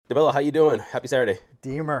DeBella, how you doing? Happy Saturday.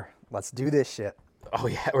 Deemer, let's do this shit. Oh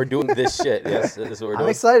yeah, we're doing this shit. Yes, this is what we're I'm doing.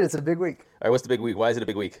 excited. It's a big week. All right, what's the big week? Why is it a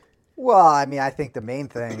big week? Well, I mean, I think the main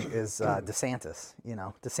thing is DeSantis.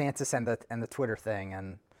 DeSantis and the Twitter thing,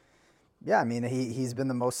 and yeah, I mean, he's been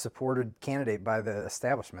the most supported candidate by the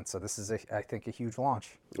establishment. So this is, I think, a huge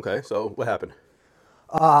launch. Okay, so what happened?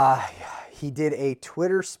 Uh, he did a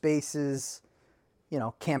Twitter Spaces,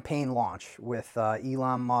 campaign launch with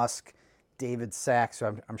Elon Musk, David Sachs, who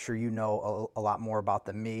I'm sure you know a lot more about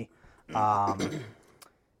than me. Um,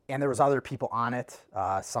 and there was other people on it.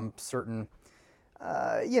 Some certain,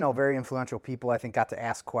 very influential people. I think got to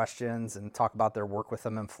ask questions and talk about their work with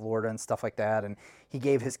him in Florida and stuff like that. And he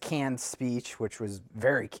gave his canned speech, which was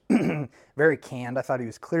very, very canned. I thought he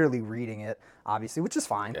was clearly reading it, obviously, which is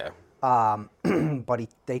fine. Yeah. But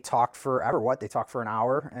they talked forever. They talked for an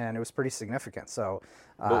hour, and it was pretty significant. So,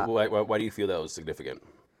 Why do you feel that was significant?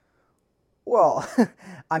 well,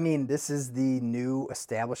 I mean, this is the new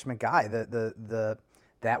establishment guy.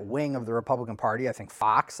 That wing of the Republican Party. I think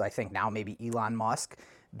Fox. I think now maybe Elon Musk.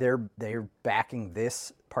 They're backing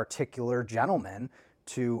this particular gentleman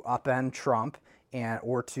to upend Trump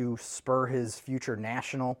or to spur his future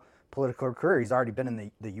national political career. He's already been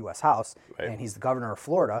in the U.S. House, Right. and he's the governor of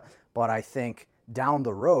Florida. But I think down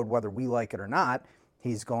the road, whether we like it or not,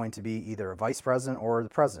 he's going to be either a vice president or the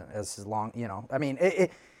president. As long, I mean,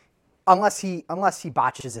 unless he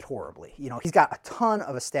botches it horribly. He's got a ton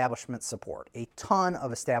of establishment support,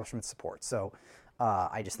 So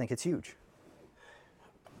I just think it's huge.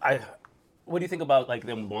 I. What do you think about like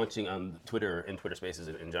them launching on Twitter and Twitter Spaces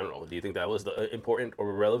in general? Do you think that was important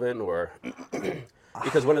or relevant, or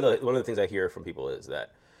because one of the things I hear from people is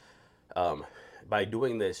that by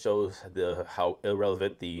doing this shows how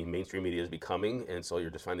irrelevant the mainstream media is becoming, and so you're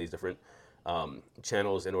just finding these different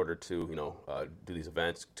channels in order to do these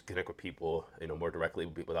events to connect with people more directly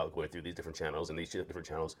without going through these different channels and these different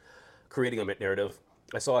channels creating a narrative.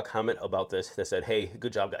 I saw a comment about this that said, "Hey,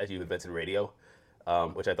 good job guys, you invented radio,"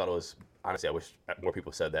 which I thought was honestly I wish more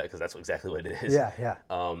people said that because that's exactly what it is. Yeah,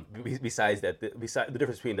 yeah. Besides that, besides the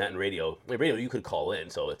difference between that and radio, like radio you could call in,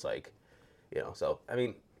 so it's like, so I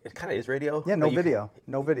mean it kind of is radio. Yeah, no but video.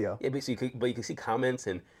 No video. Yeah, but you can see comments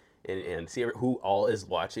and see who all is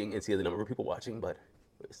watching and see the number of people watching, but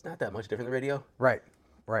it's not that much different than radio. Right.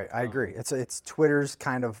 Right. I agree. It's Twitter's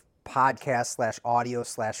kind of podcast / audio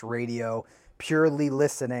 / radio, purely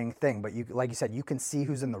listening thing. But like you said, you can see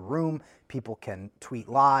who's in the room. People can tweet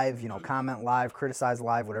live, comment live, criticize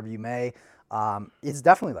live, whatever you may. It's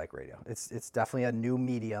definitely like radio. It's definitely a new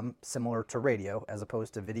medium similar to radio as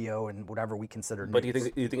opposed to video and whatever we consider news. But do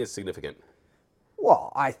you think it's significant?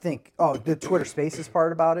 Well, I think, the Twitter Spaces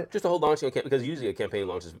part about it. Just the whole launching a because usually a campaign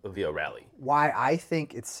launches via rally. Why I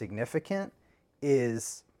think it's significant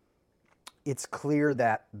is it's clear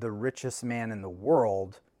that the richest man in the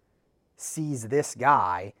world sees this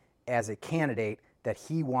guy as a candidate that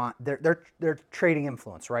they're trading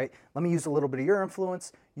influence, right? Let me use a little bit of your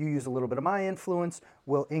influence, you use a little bit of my influence,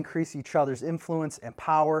 we'll increase each other's influence and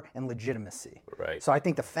power and legitimacy. Right. So I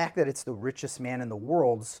think the fact that it's the richest man in the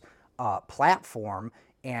world's platform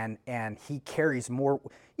and he carries more,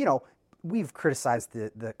 we've criticized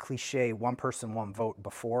the cliche one person, one vote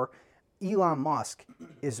before. Elon Musk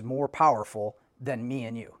is more powerful than me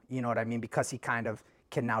and you. You know what I mean? Because he kind of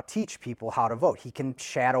can now teach people how to vote. He can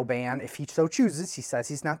shadow ban if he so chooses. He says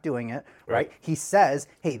he's not doing it, right? He says,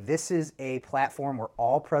 hey, this is a platform where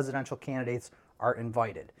all presidential candidates are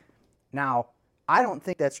invited. Now, I don't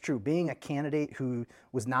think that's true. Being a candidate who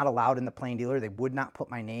was not allowed in the Plain Dealer, they would not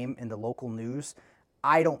put my name in the local news.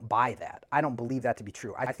 I don't buy that. I don't believe that to be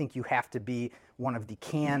true. I think you have to be one of the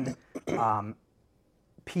canned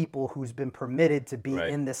people who's been permitted to be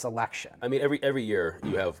in this election. I mean, every year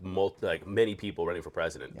you have many people running for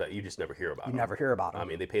president that you just never hear about. You never hear about them. I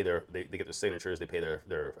mean, they pay they get their signatures. They pay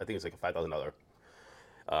their I think it's like a $5,000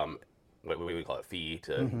 what we call it fee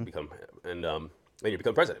to become and you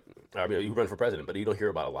become president. I mean, you run for president, but you don't hear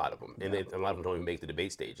about a lot of them, and a lot of them don't even make the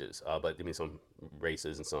debate stages. But I mean, some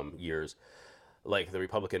races and some years. Like the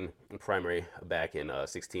Republican primary back in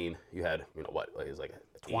 16, you had it was like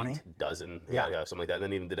 20 dozen, Yeah. something like that. And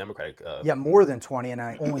then even the Democratic, more than 20, and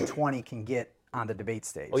only 20 can get on the debate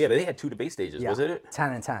stage. oh yeah, they had 2 debate stages, wasn't it?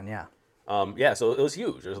 10 and 10, yeah. Yeah, so it was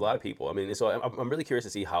huge. There's a lot of people. I mean, so I'm really curious to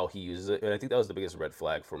see how he uses it, and I think that was the biggest red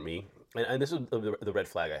flag for me. And this was the red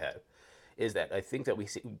flag I had, is that I think that we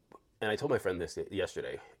see, and I told my friend this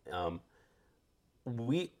yesterday.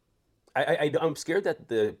 I'm scared that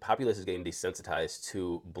the populace is getting desensitized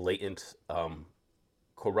to blatant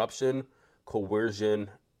corruption, coercion,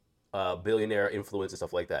 billionaire influence, and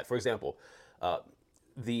stuff like that. For example,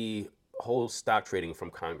 the whole stock trading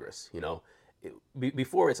from Congress.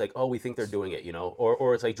 Before it's like, oh, we think they're doing it,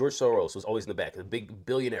 or it's like George Soros was always in the back, the big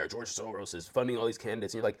billionaire George Soros is funding all these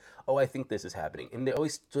candidates, and you're like, oh, I think this is happening, and they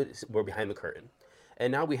always were behind the curtain,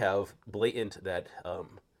 and now we have blatant that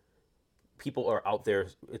people are out there.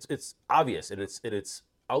 It's obvious and it's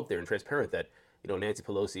out there and transparent that Nancy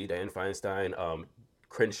Pelosi, Dianne Feinstein,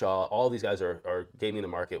 Crenshaw, all these guys are gaming the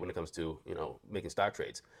market when it comes to making stock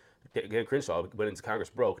trades. Again, Crenshaw went into Congress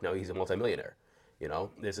broke. Now he's a multimillionaire.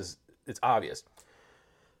 It's obvious.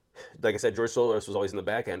 Like I said, George Soros was always in the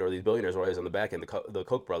back end, or these billionaires were always on the back end. The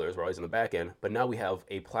Koch brothers were always in the back end. But now we have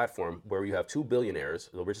a platform where you have two billionaires,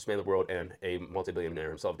 the richest man in the world, and a multi-billionaire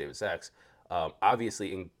himself, David Sachs,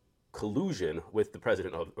 obviously in collusion with the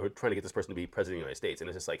president or trying to get this person to be president of the United States. And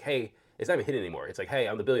it's just like, hey, it's not even hidden anymore. It's like, hey,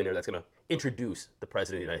 I'm the billionaire that's going to introduce the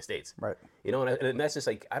president of the United States. Right. And that's just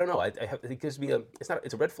like, I don't know. It gives me it's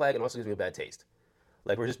a red flag and also gives me a bad taste.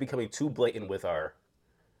 Like we're just becoming too blatant with our.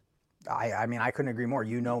 I mean, I couldn't agree more.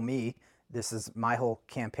 You know me. This is my whole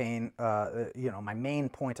campaign. My main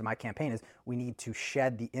point of my campaign is we need to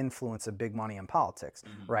shed the influence of big money in politics,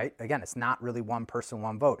 right? Again, it's not really one person,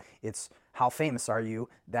 one vote. It's how famous are you?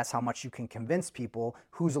 That's how much you can convince people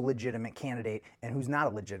who's a legitimate candidate and who's not a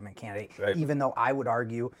legitimate candidate. Right. Even though I would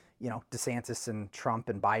argue, DeSantis and Trump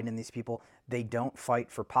and Biden and these people, they don't fight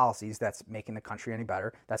for policies that's making the country any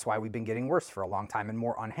better. That's why we've been getting worse for a long time and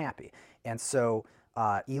more unhappy. And so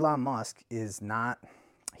Elon Musk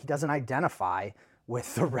he doesn't identify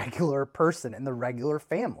with the regular person and the regular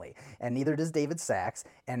family. And neither does David Sachs.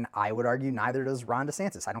 And I would argue neither does Ron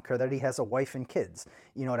DeSantis. I don't care that he has a wife and kids.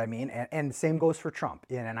 You know what I mean? And same goes for Trump.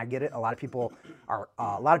 And I get it. A lot of people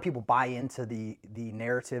buy into the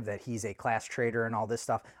narrative that he's a class traitor and all this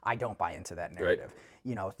stuff. I don't buy into that narrative.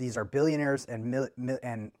 Right. These are billionaires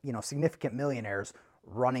and significant millionaires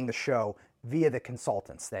running the show via the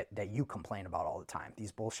consultants that you complain about all the time,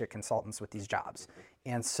 these bullshit consultants with these jobs.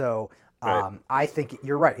 And so right. I think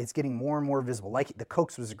you're right. It's getting more and more visible. Like the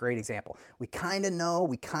Kochs was a great example. We kind of know,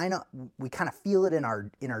 we kind of feel it in our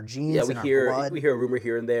genes, yeah, in our blood. We hear a rumor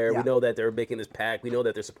here and there. Yeah. We know that they're making this pact. We know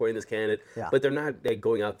that they're supporting this candidate, yeah. but they're not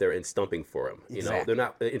going out there and stumping for him. Exactly. They're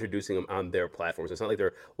not introducing him on their platforms. It's not like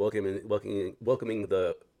they're welcoming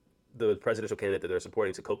the presidential candidate that they're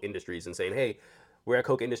supporting to Koch Industries and saying, hey, we're at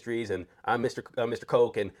Koch Industries, and I'm Mr.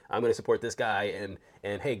 Koch, and I'm going to support this guy,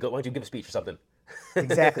 and hey, why don't you give a speech or something?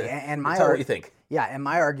 Exactly. And tell what you think. Yeah, and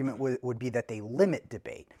my argument would be that they limit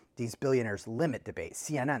debate. These billionaires limit debate.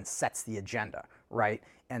 CNN sets the agenda, right?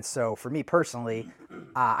 And so for me personally,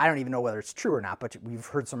 I don't even know whether it's true or not, but we've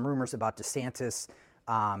heard some rumors about DeSantis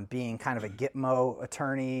being kind of a Gitmo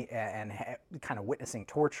attorney and kind of witnessing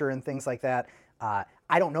torture and things like that.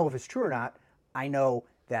 I don't know if it's true or not. I know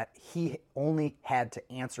that he only had to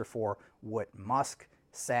answer for what Musk,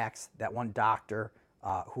 Sachs, that one doctor,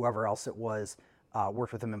 whoever else it was,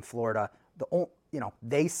 worked with him in Florida.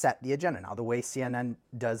 They set the agenda. Now, the way CNN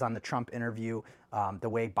does on the Trump interview, the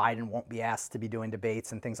way Biden won't be asked to be doing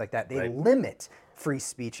debates and things like that, they right. limit free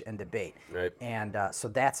speech and debate. Right. And so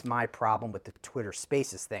that's my problem with the Twitter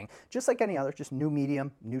Spaces thing. Just like any other, just new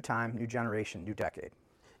medium, new time, new generation, new decade.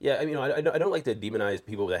 Yeah, I mean, I don't like to demonize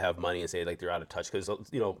people that have money and say like they're out of touch because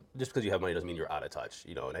just because you have money doesn't mean you're out of touch.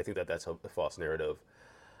 And I think that that's a false narrative.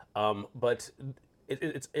 But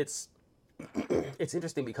it's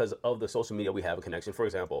interesting because of the social media we have a connection. For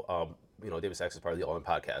example, David Sachs is part of the All In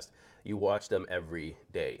podcast. You watch them every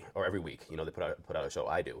day or every week. They put out a show.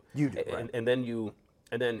 I do. You do. Right. And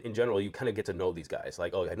then in general, you kind of get to know these guys.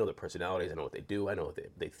 Like, oh, I know their personalities. I know what they do. I know what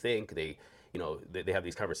they think. They have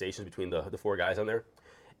these conversations between the four guys on there.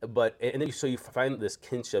 But and then you find this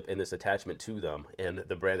kinship and this attachment to them and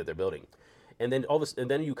the brand that they're building, and then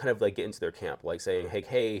then you kind of like get into their camp, like saying,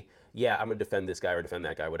 hey, yeah, I'm gonna defend this guy or defend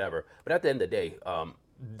that guy, whatever. But at the end of the day,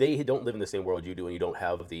 they don't live in the same world you do, and you don't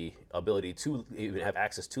have the ability to even have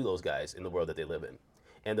access to those guys in the world that they live in,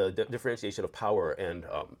 and the differentiation of power and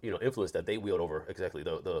influence that they wield over exactly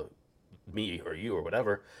the me or you or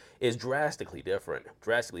whatever is drastically different.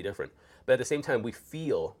 But at the same time, we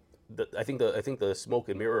feel. I think the smoke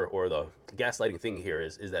and mirror or the gaslighting thing here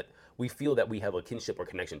is that we feel that we have a kinship or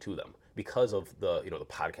connection to them because of the the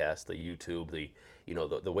podcast, the YouTube, the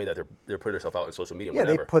way that they're putting themselves out on social media. Yeah,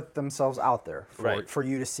 whatever. They put themselves out there right. for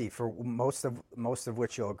you to see. For most of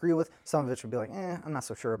which you'll agree with. Some of which will be like, I'm not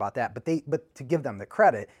so sure about that. But to give them the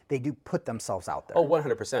credit, they do put themselves out there. Oh,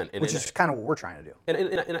 100%. Which is kind of what we're trying to do.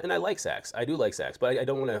 And I like Sachs. I do like Sachs, but I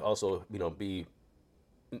don't want to also be.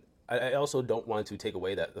 I also don't want to take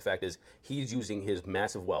away that the fact is he's using his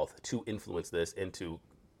massive wealth to influence this and to,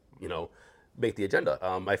 make the agenda.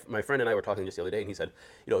 My friend and I were talking just the other day, and he said,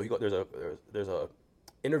 there's a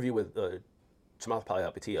interview with Chamath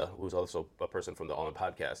Palihapitiya, who's also a person from the All In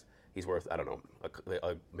podcast. He's worth, I don't know,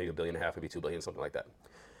 maybe $1.5 billion, maybe $2 billion, something like that.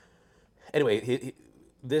 Anyway,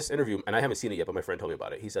 this interview, and I haven't seen it yet, but my friend told me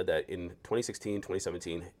about it. He said that in 2016,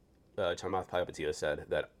 2017, Chamath Palihapitiya said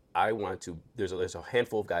that I want to. There's a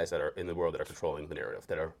handful of guys that are in the world that are controlling the narrative,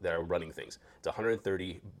 that are running things. It's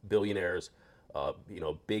 130 billionaires,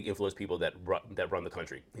 big influence people that run the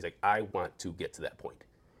country. He's like, I want to get to that point,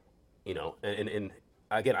 and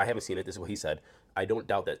again, I haven't seen it. This is what he said. I don't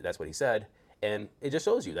doubt that that's what he said, and it just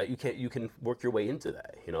shows you that you can work your way into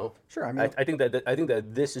that. Sure. I mean, I think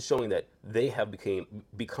that this is showing that they have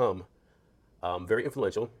become very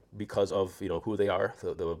influential because of who they are,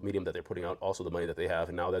 the medium that they're putting out, also the money that they have,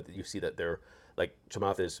 and now that you see that they're like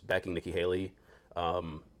Chamath is backing Nikki Haley,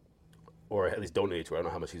 or at least donated to her. I don't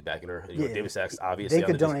know how much he's backing her. David Sachs obviously they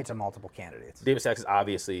could donate to multiple candidates. David Sachs is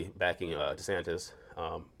obviously backing DeSantis.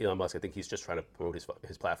 Elon Musk, I think he's just trying to promote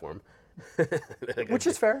his platform, Which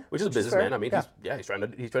is fair. Which is a businessman. I mean, he's trying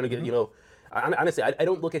to get honestly, I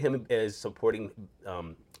don't look at him as supporting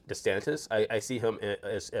DeSantis. I see him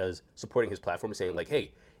as supporting his platform, saying like,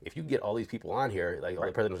 hey, if you get all these people on here, like all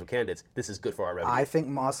the presidential candidates, this is good for our revenue. I think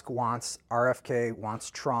Musk wants RFK, wants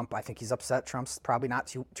Trump. I think he's upset Trump's probably not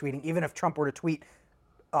tweeting, even if Trump were to tweet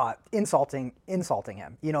insulting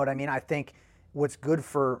him. You know what I mean? I think what's good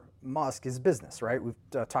for Musk is business, right? We've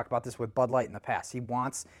talked about this with Bud Light in the past. He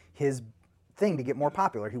wants his thing to get more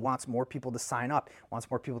popular. He wants more people to sign up, wants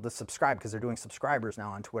more people to subscribe because they're doing subscribers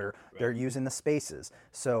now on Twitter. Right. They're using the spaces.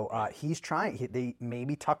 So he's trying,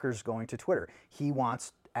 maybe Tucker's going to Twitter. He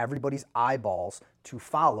wants everybody's eyeballs to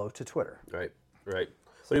follow to Twitter. Right.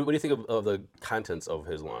 What do you think of the contents of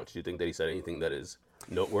his launch? Do you think that he said anything that is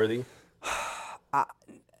noteworthy?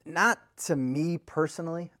 Not to me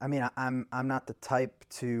personally. I mean, I'm not the type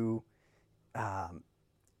to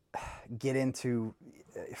get into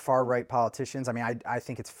far right politicians. I mean, I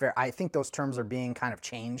think it's fair. I think those terms are being kind of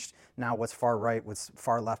changed now. What's far right? What's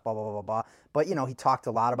far left? Blah blah blah blah blah. But he talked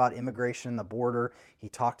a lot about immigration, the border. He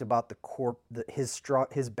talked about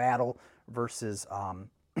his battle versus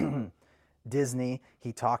Disney.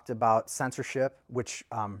 He talked about censorship, which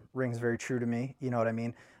rings very true to me. You know what I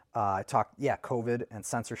mean? COVID and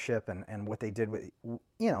censorship and what they did with,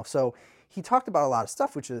 so he talked about a lot of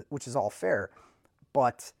stuff, which is all fair,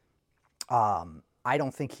 but I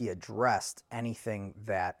don't think he addressed anything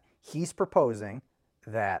that he's proposing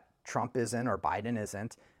that Trump isn't or Biden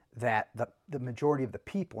isn't, that the majority of the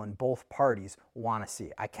people in both parties want to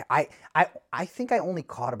see. I think I only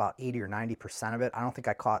caught about 80 or 90% of it. I don't think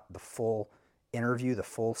I caught the full interview, the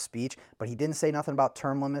full speech, but he didn't say nothing about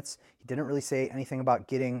term limits. He didn't really say anything about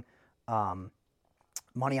getting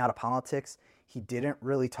money out of politics. He didn't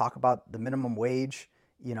really talk about the minimum wage.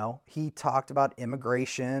 He talked about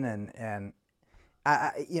immigration and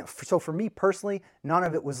so for me personally, none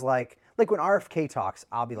of it was like when RFK talks,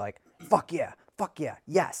 I'll be like, fuck yeah,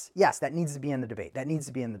 yes, that needs to be in the debate. That needs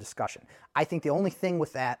to be in the discussion. I think the only thing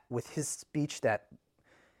with his speech that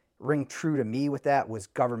ring true to me with that was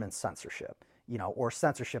government censorship, or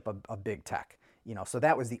censorship of big tech, so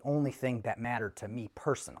that was the only thing that mattered to me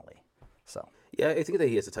personally. So. Yeah, I think that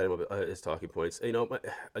he has to tighten up his talking points.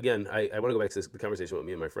 Again, I want to go back to the conversation with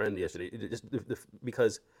me and my friend yesterday, just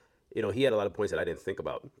because, he had a lot of points that I didn't think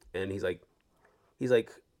about, and he's like,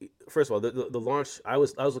 first of all, the launch. I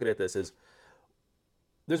was looking at this as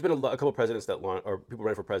there's been a couple presidents that launched, or people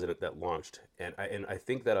running for president that launched, and I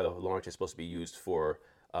think that a launch is supposed to be used for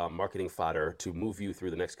marketing fodder to move you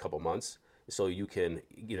through the next couple months, so you can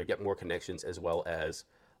get more connections as well as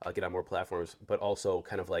get on more platforms, but also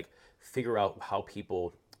kind of like figure out how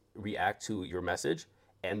people react to your message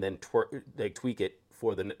and then tweak it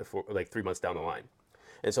for like 3 months down the line.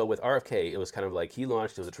 And so with RFK, it was kind of like he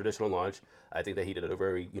launched. It was a traditional launch. I think that he did a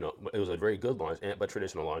very, it was a very good launch, but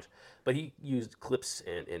traditional launch. But he used clips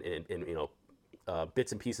and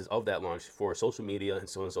bits and pieces of that launch for social media and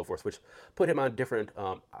so on and so forth, which put him on different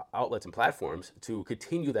outlets and platforms to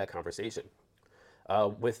continue that conversation.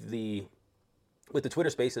 With the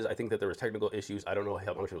Twitter Spaces, I think that there was technical issues. I don't know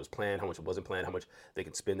how much it was planned, how much it wasn't planned, how much they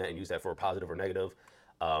can spin that and use that for a positive or negative.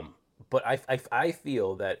 But I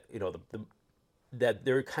feel that that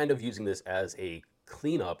they're kind of using this as a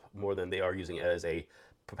cleanup more than they are using it as a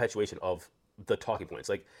perpetuation of the talking points.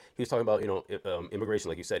 Like he was talking about immigration,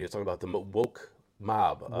 like you said. He was talking about the woke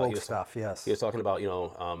mob. Stuff, yes. He was talking about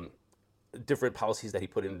different policies that he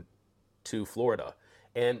put into Florida.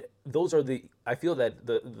 And those are I feel that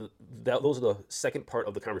those are the second part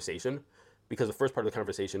of the conversation, because the first part of the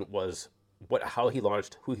conversation was how he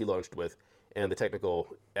launched, who he launched with, and the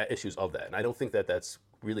technical issues of that. And I don't think that that's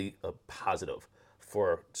really a positive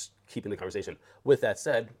for keeping the conversation. With that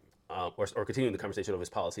said, or continuing the conversation of his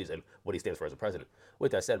policies and what he stands for as a president.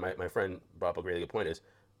 With that said, my friend brought up a really good point: is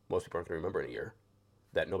most people aren't going to remember in a year,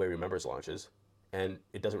 that nobody remembers launches, and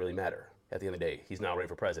it doesn't really matter. At the end of the day, he's now running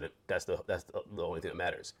for president. That's the only thing that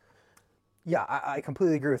matters. Yeah, I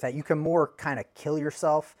completely agree with that. You can more kind of kill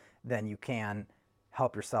yourself than you can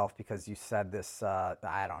help yourself because you said this,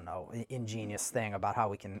 I don't know, ingenious thing about how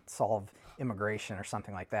we can solve immigration or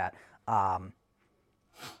something like that. Um,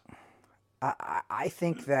 I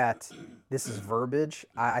think that this is verbiage.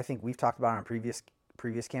 I think we've talked about it on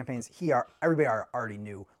previous campaigns. Everybody already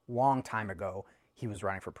knew long time ago he was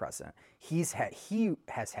running for president. He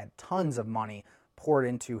has had tons of money poured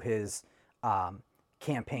into his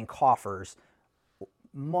campaign coffers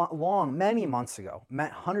many months ago,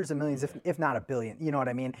 hundreds of millions, if not a billion. You know what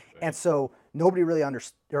I mean? And so nobody really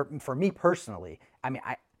understood. For me personally, I mean,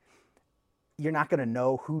 you're not going to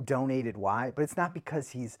know who donated why, but it's not because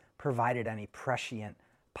he's provided any prescient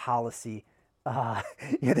policy.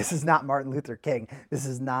 This is not Martin Luther King. This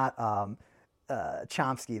is not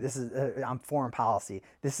Chomsky. This is on foreign policy.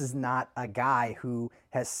 This is not a guy who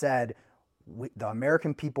has said the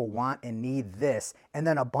American people want and need this, and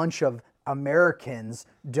then a bunch of Americans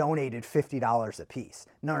donated $50 a piece.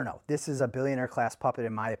 No. This is a billionaire class puppet,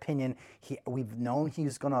 in my opinion. We've known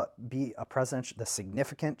he's going to be a president, the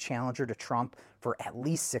significant challenger to Trump for at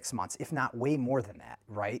least 6 months, if not way more than that,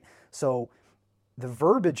 right? So the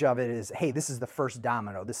verbiage of it is, hey, this is the first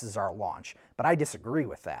domino. This is our launch. But I disagree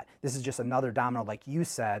with that. This is just another domino, like you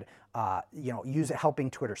said,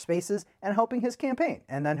 helping Twitter Spaces and helping his campaign.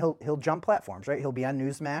 And then he'll jump platforms, right? He'll be on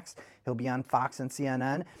Newsmax. He'll be on Fox and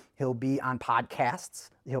CNN. He'll be on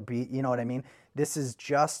podcasts. He'll be, you know what I mean? This is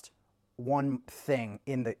just one thing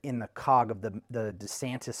in the cog of the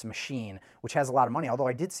DeSantis machine, which has a lot of money. Although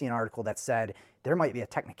I did see an article that said there might be a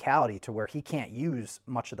technicality to where he can't use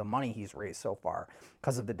much of the money he's raised so far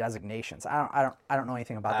because of the designations. I don't know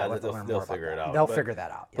anything about that. They'll figure it out. They'll figure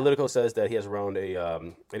that out. Yeah. Politico says that he has around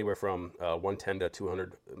anywhere from 110 to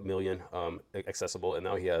 200 million accessible, and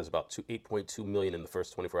now he has about 8.2 million in the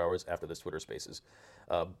first 24 hours after this Twitter Spaces.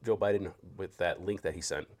 Joe Biden, with that link that he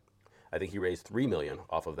sent, I think he raised 3 million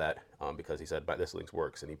off of that because he said this link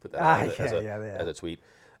works, and he put that as a tweet.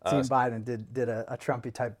 Team Biden did a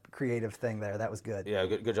Trumpy type creative thing there. That was good. Yeah,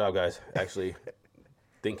 good job, guys. Actually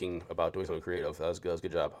thinking about doing something creative. That was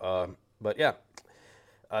good job. But yeah,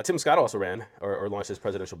 Tim Scott also ran or launched his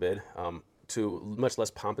presidential bid to much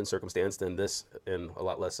less pomp and circumstance than this, and a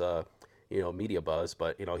lot less media buzz.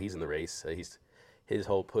 But he's in the race. His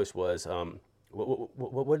whole push was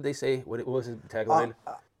what did they say? What was his tagline?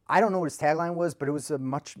 I don't know what his tagline was, but it was a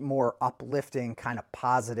much more uplifting, kind of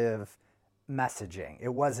positive messaging. It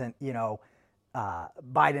wasn't,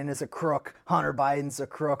 Biden is a crook, Hunter Biden's a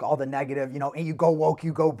crook, all the negative, and you go woke,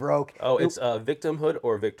 you go broke. Oh, it's victimhood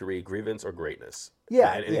or victory, grievance or greatness.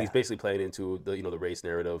 Yeah, and he's basically playing into the race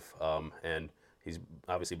narrative, and he's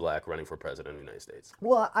obviously black, running for president of the United States.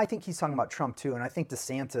 Well, I think he's talking about Trump too, and I think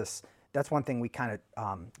DeSantis. That's one thing we kind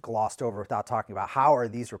of glossed over without talking about. How are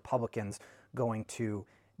these Republicans going to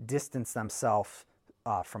distance themselves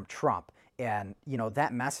from Trump? And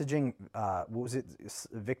that messaging, what was it,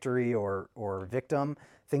 victory or victim,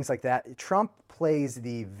 things like that. Trump plays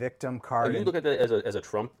the victim card. You look at that as a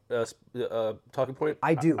Trump talking point?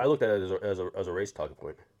 I do. I looked at it as a race talking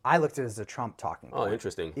point. I looked at it as a Trump talking point. Oh,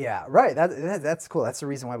 interesting. Yeah, right. That's cool. That's the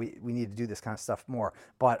reason why we need to do this kind of stuff more.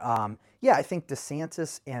 But yeah, I think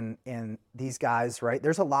DeSantis and these guys, right?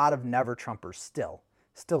 There's a lot of never Trumpers still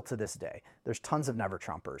to this day. There's tons of never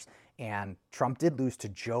Trumpers, and Trump did lose to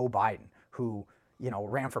Joe Biden, who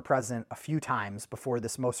ran for president a few times before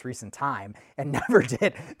this most recent time and never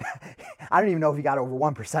did. I don't even know if he got over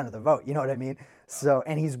 1% of the vote. You know what I mean? So,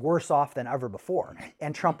 and he's worse off than ever before.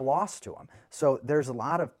 And Trump lost to him. So there's a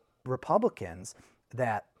lot of Republicans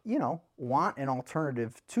that want an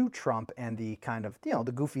alternative to Trump and the kind of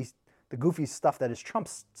the goofy stuff that is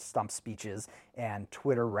Trump's stump speeches and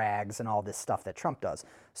Twitter rags and all this stuff that Trump does.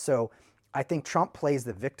 So I think Trump plays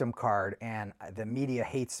the victim card, and the media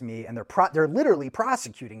hates me, and they're literally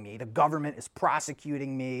prosecuting me. The government is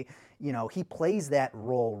prosecuting me. He plays that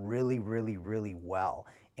role really, really, really well.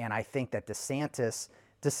 And I think that DeSantis's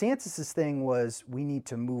thing was, we need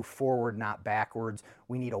to move forward, not backwards.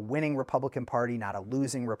 We need a winning Republican Party, not a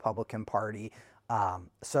losing Republican Party.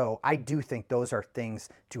 So I do think those are things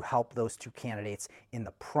to help those two candidates in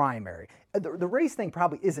the primary. The race thing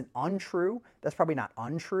probably isn't untrue. That's probably not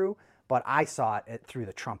untrue, but I saw it through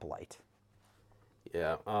the Trump light.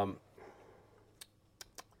 Yeah.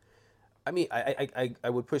 I mean, I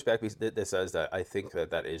would push back because that says that I think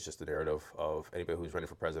that that is just the narrative of anybody who's running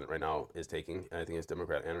for president right now is taking. And I think it's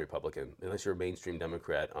Democrat and Republican. Unless you're a mainstream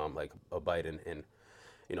Democrat, like a Biden, and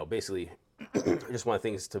basically just want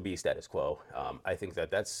things to be status quo. I think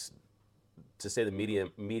that that's to say the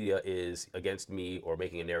media is against me or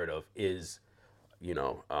making a narrative is, you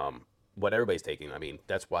know, what everybody's taking. I mean,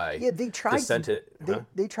 that's why Yeah, they tried to DeSantis, huh?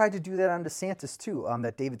 they tried to do that on DeSantis too.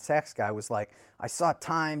 That David Sachs guy was like, I saw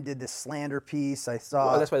Time did this slander piece. I Well,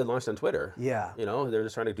 saw, that's why they launched on Twitter. yeah, They're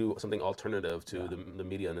just trying to do something alternative to yeah, the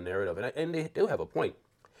media and the narrative, and they do have a point.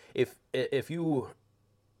 If you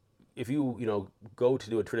go to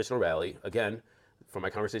do a traditional rally again, from my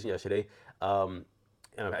conversation yesterday, and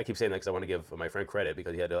I keep saying that because I want to give my friend credit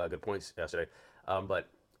because he had good points yesterday. But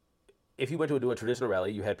if you went to do a traditional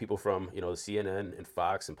rally, you had people from CNN and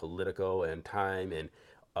Fox and Politico and Time and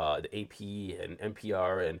the AP and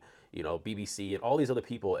NPR and BBC and all these other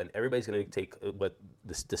people, and everybody's going to take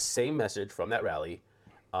the same message from that rally,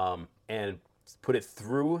 and put it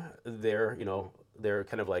through their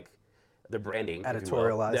kind of like their branding, if you will, the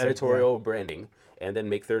editorialize it. Yeah, editorial branding, and then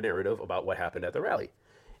make their narrative about what happened at the rally,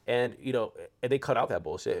 and they cut out that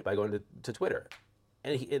bullshit by going to Twitter,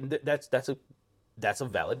 and that's a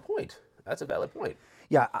valid point. That's a valid point.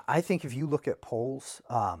 yeah. I think if you look at polls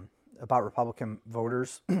about Republican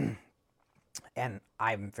voters, and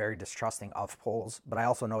I'm very distrusting of polls, but I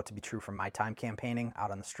also know it to be true from my time campaigning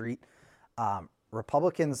out on the street.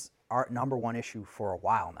 Republicans' are number one issue for a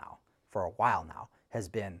while now. For a while now has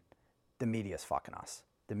been the media's fucking us.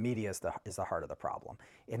 The media is the heart of the problem,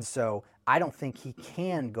 and so I don't think he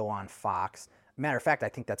can go on Fox. Matter of fact, I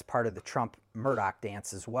think that's part of the Trump Murdoch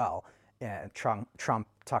dance as well. Trump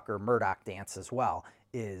Tucker Murdoch dance as well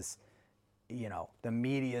is, the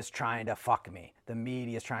media is trying to fuck me. The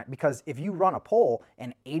media is trying, because if you run a poll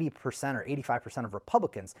and 80% or 85% of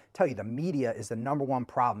Republicans tell you the media is the number one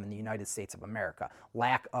problem in the United States of America,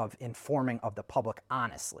 lack of informing of the public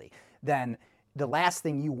honestly, then the last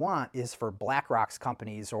thing you want is for BlackRock's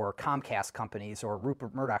companies or Comcast companies or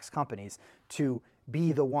Rupert Murdoch's companies to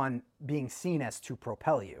be the one being seen as to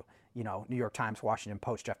propel you. New York Times, Washington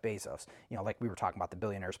Post, Jeff Bezos, like we were talking about the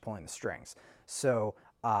billionaires pulling the strings. So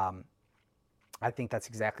I think that's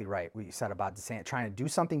exactly right. What you said about DeSantis, trying to do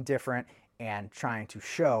something different and trying to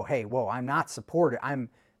show, hey, whoa, I'm not supported.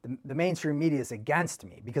 The mainstream media is against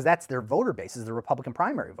me, because that's their voter base, is the Republican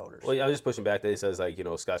primary voters. Well, yeah, I was just pushing back that he says like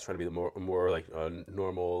Scott's trying to be the more like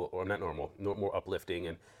normal or not normal, more uplifting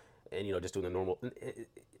and just doing the normal.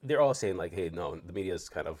 They're all saying like, hey, no, the media is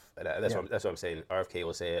kind of that's Yeah. what I'm saying. RFK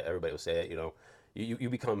will say it. Everybody will say it. You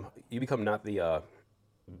become not the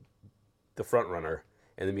front runner,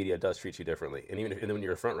 and the media does treat you differently. And then when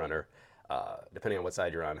you're a front runner, depending on what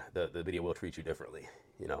side you're on, the media will treat you differently.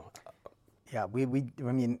 Yeah,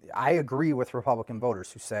 I mean, I agree with Republican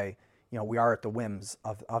voters who say, we are at the whims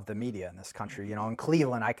of the media in this country. In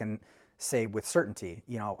Cleveland, I can say with certainty,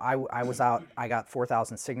 I was out, I got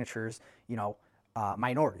 4,000 signatures,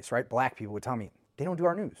 minorities, right? Black people would tell me, they don't do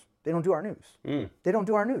our news. They don't do our news. They don't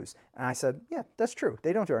do our news. And I said, yeah, that's true.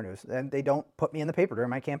 They don't do our news. And they don't put me in the paper during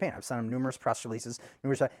my campaign. I've sent them numerous press releases.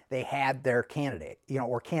 They had their candidate,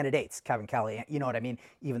 or candidates, Kevin Kelly, you know what I mean?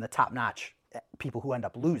 Even the top-notch people who end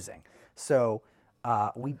up losing. So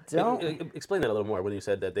we don't. Explain that a little more when you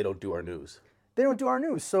said that they don't do our news. They don't do our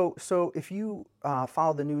news. So if you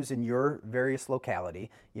follow the news in your various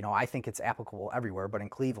locality, I think it's applicable everywhere. But in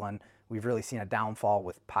Cleveland, we've really seen a downfall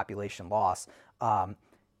with population loss.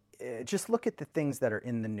 Just look at the things that are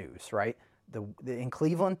in the news, right? In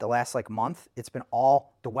Cleveland, the last month, it's been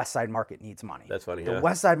all the West Side Market needs money. That's funny. The Yeah.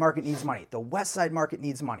 West Side Market needs money. The West Side Market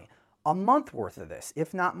needs money. A month worth of this,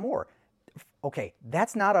 if not more. Okay,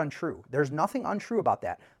 that's not untrue. There's nothing untrue about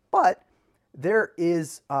that. But there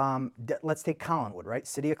is, let's take Collinwood, right?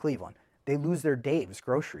 City of Cleveland. They lose their Dave's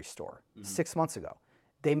grocery store 6 months ago.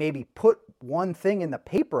 They maybe put one thing in the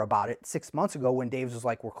paper about it 6 months ago when Dave's was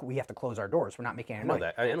like, we have to close our doors. We're not making any money.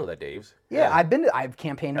 I know that Dave's. Yeah, I've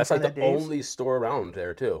campaigned in That's front like of the that Dave's. only store around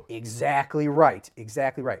there too. Exactly right.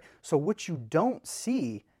 Exactly right. So what you don't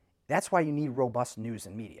see, that's why you need robust news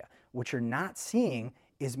and media. What you're not seeing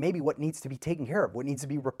is maybe what needs to be taken care of, what needs to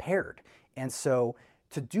be repaired. And so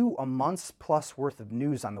to do a month's plus worth of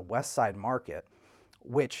news on the West Side Market,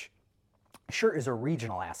 which sure is a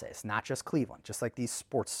regional asset, it's not just Cleveland, just like these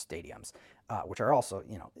sports stadiums, which are also,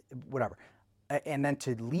 whatever. And then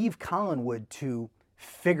to leave Collinwood to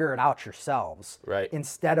figure it out yourselves, Right.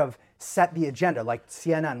 instead of set the agenda like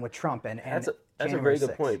CNN with Trump and That's a January very good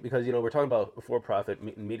 6th. point because we're talking about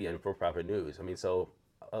for-profit media and for-profit news. I mean, so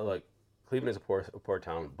like Cleveland is a poor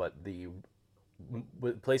town, but the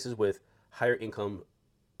places with higher income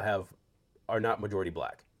have are not majority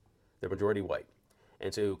black; they're majority white.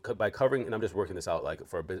 And so by covering, and I'm just working this out like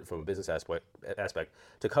from a business aspect,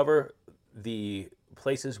 to cover the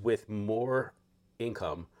places with more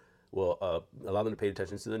income will allow them to pay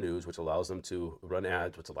attention to the news, which allows them to run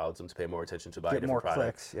ads, which allows them to pay more attention to buy Get different more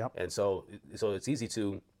products. clicks. Yep. And so it's easy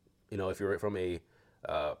to, if you're from a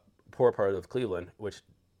poor part of Cleveland, which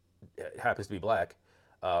happens to be black,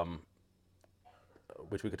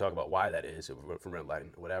 which we could talk about why that is from red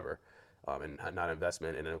line, whatever, and not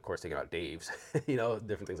investment, and then of course taking out Dave's,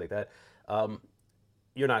 different things like that.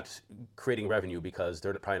 You're not creating revenue because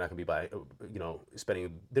they're probably not going to be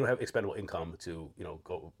spending. They don't have expendable income to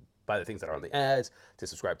go buy the things that are on the ads, to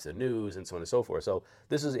subscribe to the news, and so on and so forth. So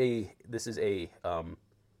this is a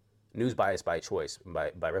news bias by choice,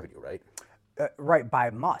 by revenue, right? Right, by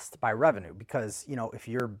revenue, because if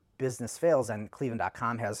your business fails, and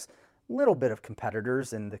Cleveland.com has a little bit of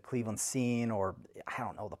competitors in the Cleveland scene, or I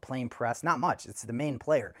don't know, the Plain Press, not much. It's the main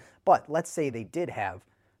player. But let's say they did have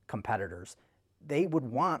competitors, they would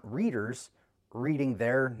want readers reading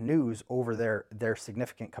their news over their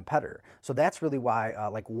significant competitor. So that's really why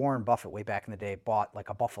like Warren Buffett way back in the day bought like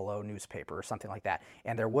a Buffalo newspaper or something like that,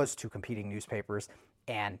 and there was two competing newspapers,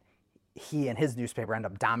 and he and his newspaper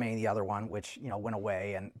ended up dominating the other one, which went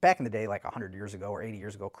away. And back in the day, like 100 years ago or 80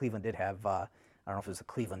 years ago, Cleveland did have I don't know if it was the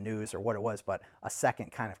Cleveland News or what it was, but a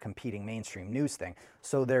second kind of competing mainstream news thing.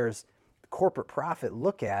 So there's corporate profit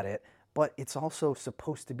look at it, but it's also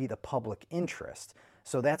supposed to be the public interest.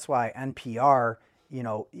 So that's why NPR,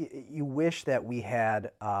 you wish that we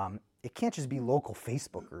had. It can't just be local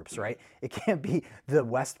Facebook groups, right? It can't be the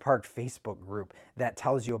West Park Facebook group that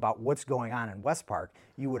tells you about what's going on in West Park.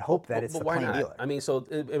 You would hope that it's the why plain not? dealer. I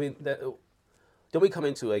mean, don't we come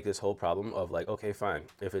into like this whole problem of like, okay, fine,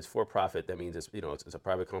 if it's for profit, that means it's a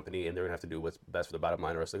private company and they're gonna have to do what's best for the bottom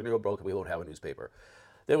line, or else they're gonna go broke and we won't have a newspaper.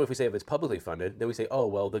 Then if we say if it's publicly funded, then we say, oh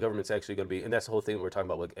well, the government's actually going to be, and that's the whole thing we're talking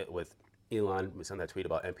about with Elon. We sent that tweet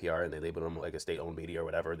about NPR, and they labeled them like a state-owned media or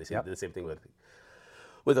whatever. They say the same thing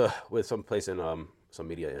with some place in some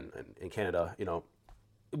media in Canada.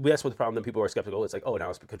 That's what the problem. Then people are skeptical. It's like, oh,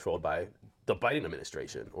 now it's controlled by the Biden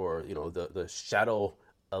administration, or the shadow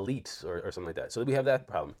elite, or something like that. So we have that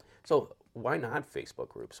problem. So why not Facebook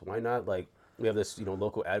groups? Why not like we have this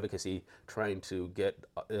local advocacy trying to get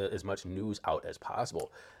as much news out as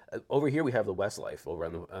possible. Over here we have the Westlife over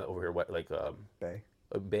on the over here Bay.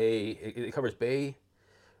 Bay. It covers Bay,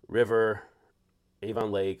 River,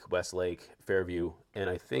 Avon Lake, Westlake, Fairview, and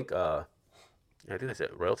I think that's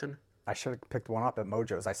it. Royalton. I should have picked one up at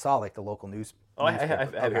Mojo's. I saw like the local news. Oh, I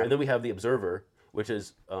have newspaper. here. And then we have the Observer, which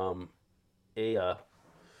is we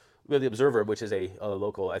have the Observer, which is a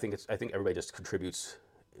local. I think everybody just contributes,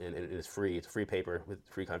 and it's free. It's a free paper with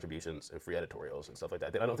free contributions and free editorials and stuff like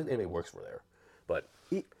that. I don't think anybody works for there, but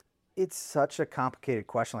It's such a complicated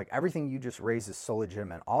question. Like everything you just raised is so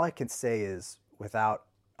legitimate. All I can say is, without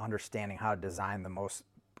understanding how to design the most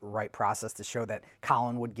right process to show that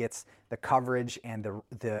Collinwood gets the coverage and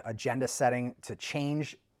the agenda setting to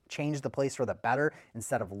change the place for the better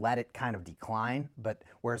instead of let it kind of decline. But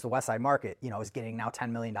whereas the West Side Market, is getting now $10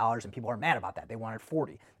 million, and people are mad about that. They wanted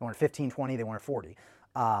 40. They wanted 15, 20. They wanted 40.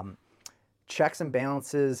 Checks and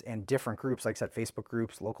balances and different groups, like I said, Facebook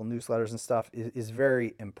groups, local newsletters and stuff is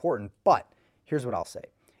very important. But here's what I'll say.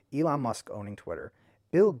 Elon Musk owning Twitter.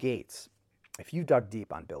 Bill Gates, if you dug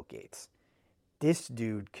deep on Bill Gates, this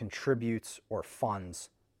dude contributes or funds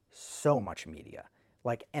so much media,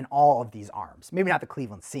 like in all of these arms. Maybe not the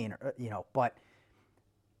Cleveland scene, but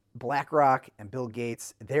BlackRock and Bill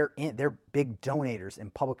Gates, they're big donators in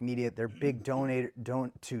public media. They're big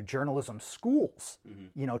to journalism schools,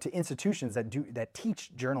 to institutions that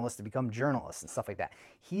teach journalists to become journalists and stuff like that.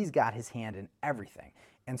 He's got his hand in everything.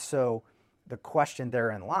 And so the question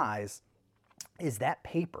therein lies, is that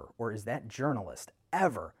paper or is that journalist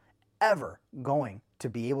ever going to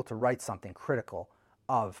be able to write something critical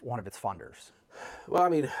of one of its funders? Well, I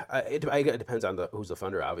mean, it depends on who's the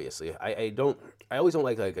funder. Obviously, I always don't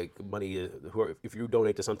like money. If you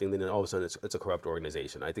donate to something, then all of a sudden it's a corrupt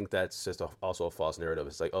organization. I think that's just also a false narrative.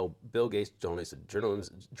 It's like, oh, Bill Gates donates to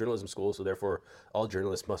journalism school, so therefore all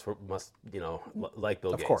journalists must like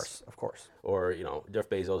Bill Gates. Of course. Or Jeff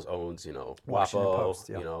Bezos owns Washington WAPO, Post,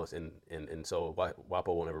 yeah. And so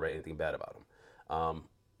WAPO won't ever write anything bad about him.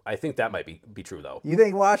 I think that might be true, though. You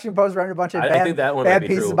think Washington Post writing a bunch of I think that one might bad be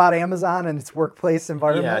pieces true. about Amazon and its workplace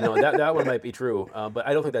environment? Yeah, no, that one might be true, but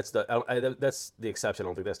I don't think that's that's the exception. I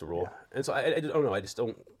don't think that's the rule. Yeah. And so I don't know. I just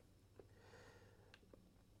don't.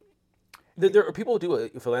 There are people who do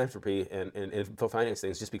philanthropy and finance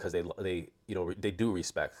things just because they do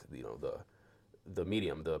respect the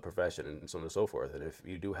medium, the profession, and so on and so forth. And if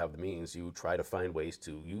you do have the means, you try to find ways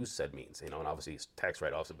to use said means, and obviously tax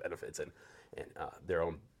write-offs and benefits and their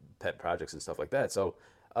own pet projects and stuff like that. So,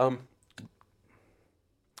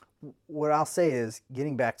 What I'll say is,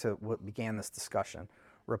 getting back to what began this discussion,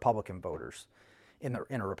 Republican voters in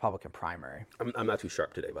a Republican primary. I'm not too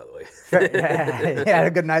sharp today, by the way. You had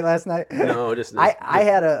a good night last night. No, just I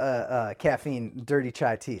had a caffeine dirty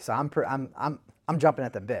chai tea, so I'm jumping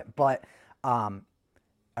at the bit. But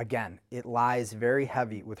again, it lies very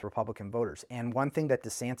heavy with Republican voters. And one thing that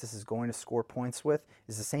DeSantis is going to score points with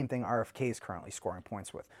is the same thing RFK is currently scoring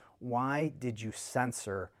points with. Why did you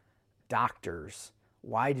censor doctors?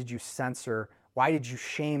 Why did you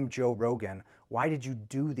shame Joe Rogan? Why did you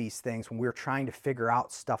do these things when we were trying to figure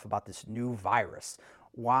out stuff about this new virus?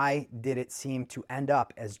 Why did it seem to end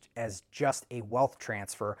up as just a wealth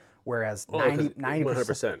transfer, whereas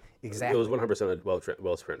 100%. Exactly. It was 100% a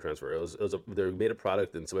wealth transfer. They made a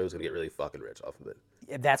product and somebody was going to get really fucking rich off of it.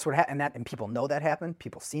 That's what happened, and people know that happened.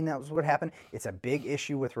 People seen that was what happened. It's a big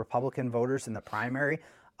issue with Republican voters in the primary.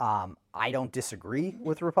 I don't disagree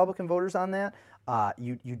with Republican voters on that.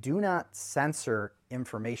 You do not censor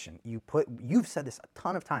information. You've said this a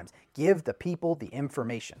ton of times. Give the people the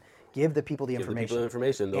information. Give the people the information. Give the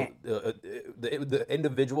people the information. The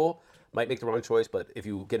individual might make the wrong choice, but if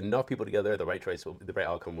you get enough people together, the right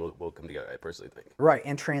outcome will come together, I personally think. Right,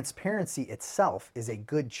 and transparency itself is a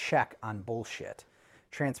good check on bullshit.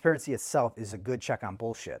 Transparency itself is a good check on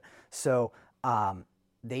bullshit. So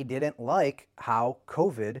they didn't like how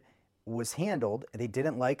COVID was handled. They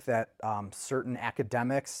didn't like that certain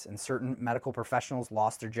academics and certain medical professionals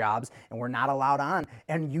lost their jobs and were not allowed on.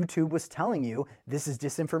 And YouTube was telling you, this is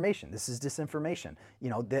disinformation. This is disinformation.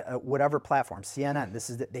 Whatever platform, CNN.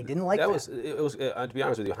 They didn't like that. It was to be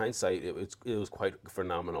honest with you, hindsight, it was quite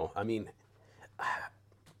phenomenal. I mean,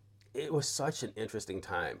 it was such an interesting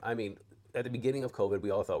time. I mean, at the beginning of COVID,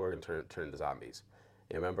 we all thought we were going to turn into zombies.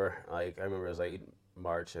 You remember? I remember it was like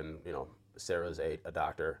March, and Sarah's a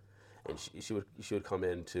doctor. And she would come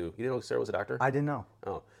in to, you didn't know Sarah was a doctor? I didn't know.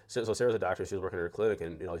 Oh, so Sarah's a doctor. She was working at her clinic,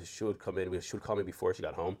 and she would come in. She would call me before she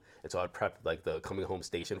got home, and so I'd prep like the coming home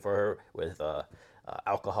station for her with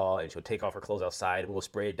alcohol, and she would take off her clothes outside, and we'll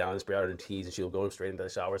spray it down and spray out her teeth, and she would go straight into the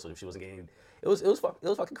shower, so if she wasn't getting, it was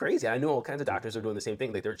fucking crazy. I knew all kinds of doctors are doing the same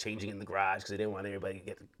thing, like they're changing in the garage because they didn't want anybody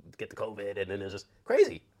to get the COVID, and then it was just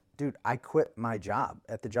crazy. Dude, I quit my job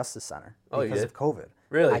at the Justice Center because because of COVID.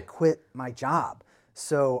 Really? I quit my job.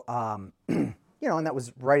 So, and that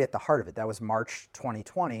was right at the heart of it. That was March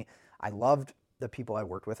 2020. I loved the people I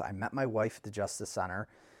worked with. I met my wife at the Justice Center,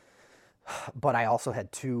 but I also had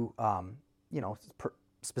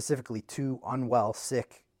specifically two unwell,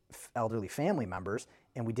 sick, elderly family members,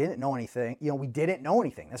 and we didn't know anything. We didn't know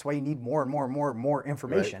anything. That's why you need more and more and more and more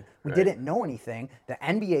information. We didn't know anything. The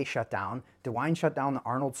NBA shut down. DeWine shut down the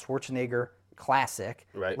Arnold Schwarzenegger Classic.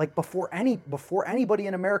 Right. Like before anybody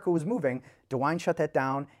in America was moving, DeWine shut that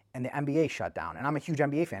down and the NBA shut down. And I'm a huge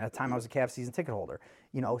NBA fan. At the time I was a Cavs season ticket holder.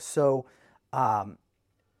 So I'm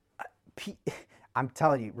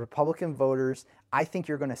telling you, Republican voters, I think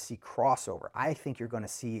you're going to see crossover. I think you're going to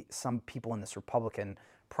see some people in this Republican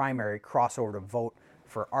primary crossover to vote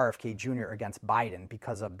for RFK Jr. against Biden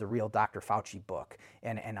because of the real Dr. Fauci book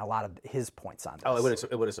and a lot of his points on this. Oh,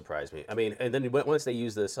 it wouldn't surprise me. I mean, and then once they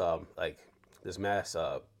use this this mass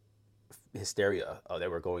hysteria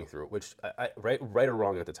that we're going through, which right or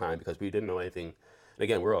wrong at the time, because we didn't know anything. And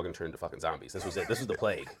again, we're all going to turn into fucking zombies. This was it. This was the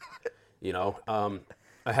plague. I'm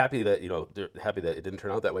happy that it didn't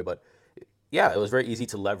turn out that way. But yeah, it was very easy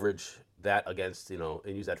to leverage that against and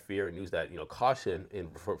use that fear and use that caution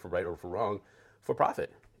for right or for wrong for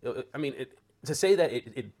profit. I mean, to say that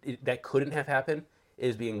that couldn't have happened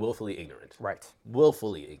is being willfully ignorant. Right.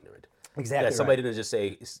 Willfully ignorant. Exactly. That somebody didn't just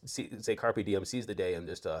say carpe diem, seize the day, and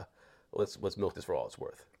just let's milk this for all it's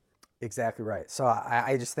worth. Exactly right. So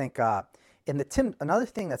I just think another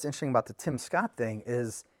thing that's interesting about the Tim Scott thing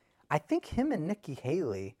is I think him and Nikki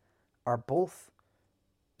Haley are both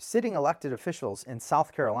sitting elected officials in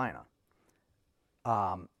South Carolina.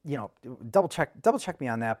 Double check me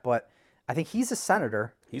on that, but I think he's a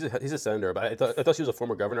senator. He's a senator, but I thought she was a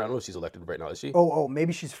former governor. I don't know if she's elected right now. Is she? Oh,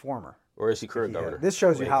 maybe she's former. Or is she current governor? This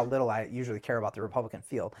shows you how little I usually care about the Republican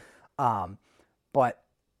field. But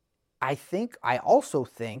I also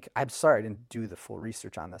think, I'm sorry I didn't do the full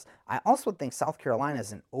research on this. I also think South Carolina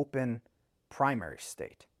is an open primary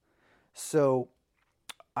state. So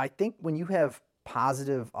I think when you have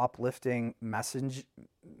positive, uplifting messengers,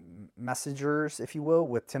 if you will,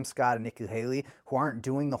 with Tim Scott and Nikki Haley, who aren't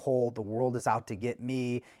doing the world is out to get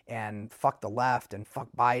me and fuck the left and fuck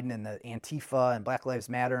Biden and the Antifa and Black Lives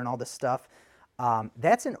Matter and all this stuff.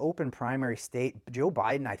 That's an open primary state. Joe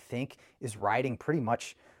Biden, I think, is riding pretty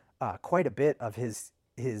much quite a bit of his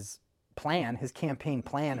plan, his campaign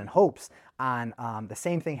plan and hopes on the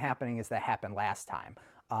same thing happening as that happened last time.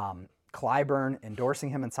 Clyburn endorsing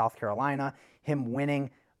him in South Carolina, him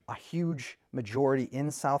winning a huge majority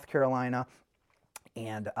in South Carolina,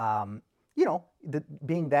 and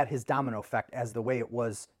being that his domino effect as the way it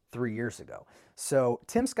was 3 years ago. So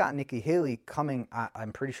Tim Scott and Nikki Haley coming,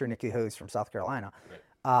 I'm pretty sure Nikki Haley's from South Carolina.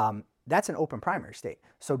 That's an open primary state.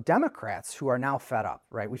 So Democrats who are now fed up,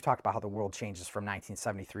 right? We've talked about how the world changes from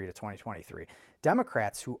 1973 to 2023.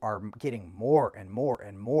 Democrats who are getting more and more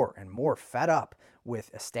and more and more fed up with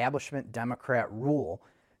establishment Democrat rule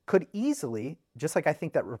could easily, just like I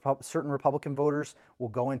think that certain Republican voters will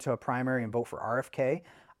go into a primary and vote for RFK,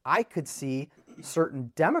 I could see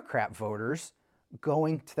certain Democrat voters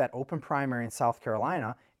going to that open primary in South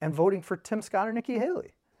Carolina and voting for Tim Scott or Nikki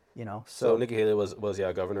Haley. So Nikki Haley was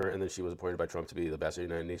governor, and then she was appointed by Trump to be the ambassador to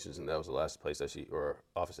the United Nations, and that was the last place that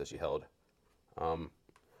office that she held.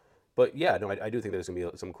 But yeah, no, I do think there's going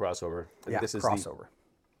to be some crossover. I think crossover.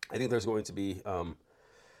 I think there's going to be.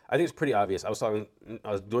 I think it's pretty obvious. I was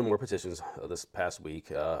doing more petitions this past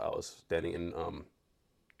week. I was standing in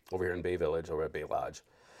over here in Bay Village, over at Bay Lodge,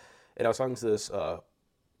 and I was talking to this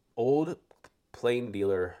old plain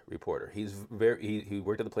dealer reporter. He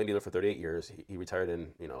worked at the plain dealer for 38 years. He retired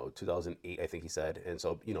in 2008, I think he said, and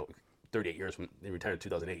so 38 years from he retired in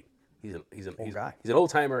 2008. He's an old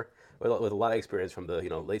timer with a lot of experience from the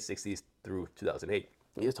late 60s through 2008.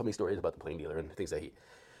 He just told me stories about the plain dealer and things that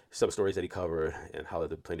some stories that he covered and how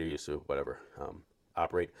the plain dealer used to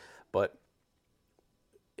operate.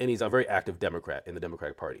 And he's a very active Democrat in the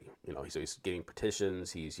Democratic Party. So he's getting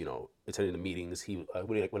petitions. He's attending the meetings.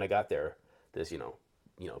 When I got there, this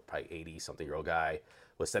probably 80-something-year-old guy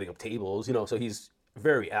was setting up tables. So he's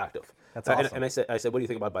very active. That's awesome. And I said, what do you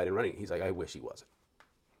think about Biden running? He's like, I wish he wasn't.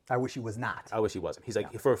 I wish he was not. I wish he wasn't. He's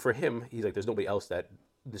like, for him, he's like, there's nobody else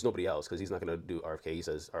because he's not going to do RFK. He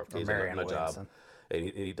says RFK is on a job, and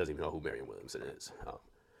he doesn't even know who Marianne Williamson is.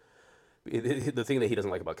 The thing that he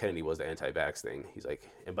doesn't like about Kennedy was the anti-vax thing. He's like,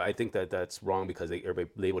 but I think that's wrong because everybody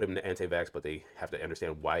labeled him the anti-vax, but they have to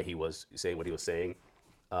understand why he was saying what he was saying.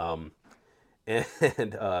 But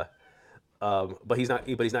he's not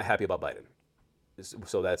happy about Biden.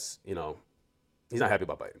 So that's he's not happy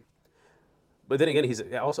about Biden. But then again, he's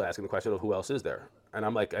also asking the question of who else is there, and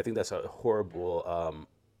I'm like, I think that's a horrible.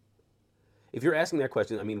 If you're asking that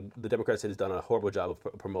question, I mean, the Democrats has done a horrible job of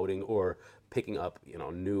promoting or picking up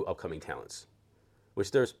new upcoming talents,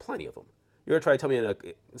 which there's plenty of them. You're gonna try to tell me You're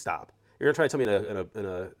gonna try to tell me in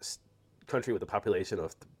a country with a population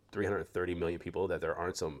of 330 million people that there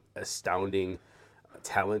aren't some astounding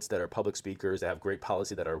talents that are public speakers that have great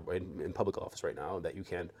policy that are in public office right now that you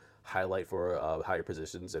can highlight for higher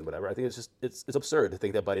positions and whatever. I think it's absurd to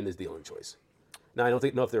think that Biden is the only choice. Now I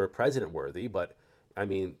don't know if they're president worthy, but I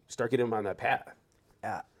mean, start getting them on that path.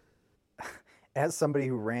 As somebody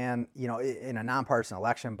who ran, in a nonpartisan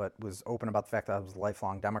election, but was open about the fact that I was a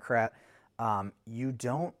lifelong Democrat, you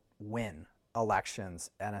don't win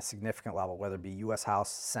elections at a significant level, whether it be U.S. House,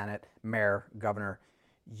 Senate, mayor, governor.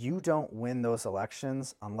 You don't win those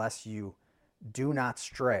elections unless you do not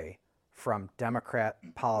stray from Democrat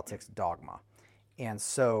politics dogma. And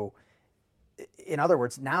so, in other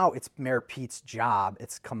words, now it's Mayor Pete's job,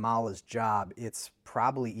 it's Kamala's job, it's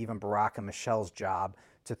probably even Barack and Michelle's job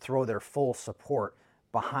to throw their full support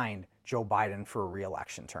behind Joe Biden for a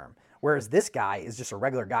re-election term. Whereas this guy is just a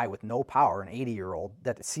regular guy with no power, an 80-year-old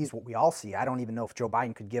that sees what we all see. I don't even know if Joe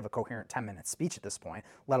Biden could give a coherent 10-minute speech at this point,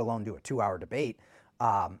 let alone do a 2-hour debate.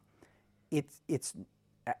 It's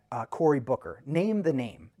Cory Booker. Name the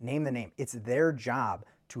name. It's their job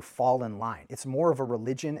to fall in line. It's more of a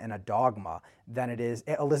religion and a dogma than it is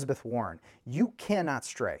Elizabeth Warren. You cannot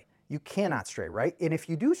stray. Right? And if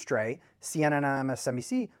you do stray, CNN and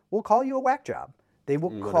MSNBC will call you a whack job. They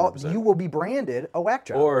will 100%. You will be branded a whack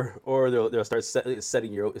job. Or they'll start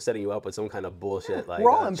setting you up with some kind of bullshit like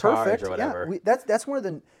we're all imperfect or whatever. Yeah, that's one of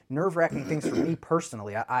the nerve-wracking things for me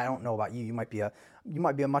personally. I don't know about you. You might be a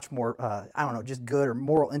much more just good or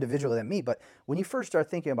moral individual than me. But when you first start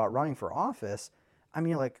thinking about running for office, I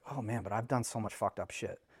mean, you're like, oh man, but I've done so much fucked up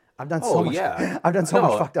shit. I've done so much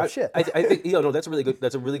fucked up shit. I think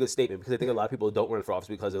that's a really good statement, because I think a lot of people don't run for office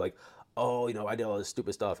because they're like, I did all this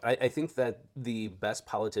stupid stuff. I think that the best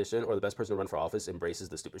politician or the best person to run for office embraces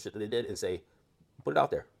the stupid shit that they did and say, put it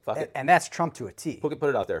out there, fuck it. And that's Trump to a T. Put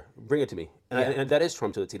it out there, bring it to me, and that is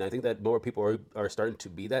Trump to a T. And I think that more people are starting to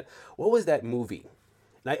be that. What was that movie?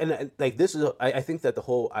 I think that the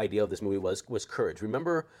whole idea of this movie was Courage.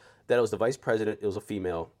 Remember that it was the vice president, it was a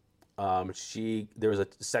female. There was a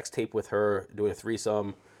sex tape with her doing a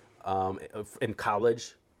threesome in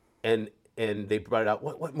college, and they brought it out.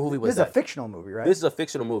 What movie was This is a that? fictional movie, right? This is a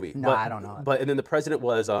fictional movie. No, I don't know it. But and then the president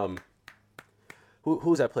was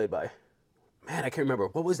who's that played by? Man, I can't remember.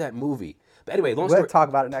 What was that movie? But anyway, We'll talk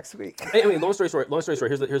about it next week. Anyway, long story short.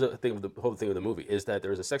 Here's the thing of the whole thing of the movie is that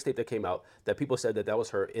there was a sex tape that came out that people said that was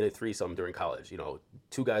her in a threesome during college. You know,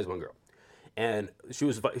 2 guys, 1 girl, and she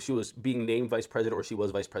was being named vice president, or she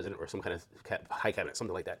was vice president, or some kind of high cabinet,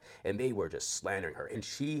 something like that. And they were just slandering her, and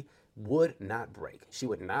she would not break. She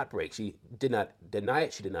would not break. She did not deny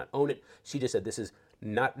it. She did not own it. She just said, this is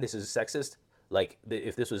sexist. Like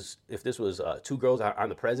if this was 2 girls on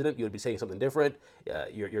the president, you would be saying something different.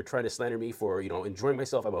 You're trying to slander me for enjoying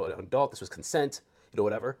myself. I'm an adult. This was consent.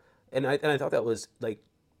 Whatever. And I thought that was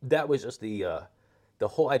just the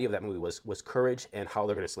whole idea of that movie was courage and how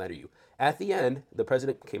they're going to slander you. At the end, the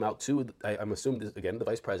president came out to I'm assuming again the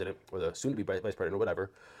vice president or the soon to be vice president or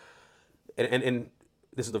whatever, and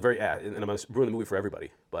this is the very and I'm going to ruin the movie for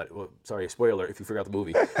everybody. But sorry, spoiler if you figure out the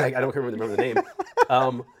movie. I don't remember the name.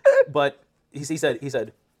 But he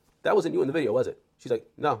said, that wasn't you in the video, was it? She's like,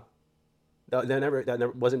 no, that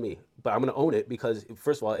never wasn't me. But I'm going to own it because,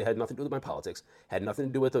 first of all, it had nothing to do with my politics, had nothing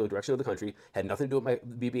to do with the direction of the country, had nothing to do with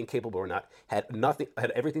me being capable or not, had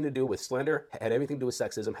everything to do with slander, had everything to do with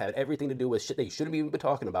sexism, had everything to do with shit they shouldn't even be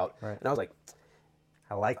talking about. Right. And I was like,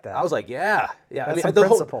 I like that. I was like, yeah. That's some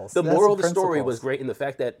principles. The That's moral of some the story principles. was great in the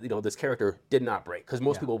fact that this character did not break because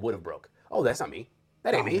most people would have broke. Oh, that's not me.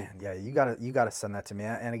 That ain't me. Man, yeah, you gotta send that to me.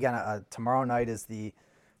 And again, tomorrow night's the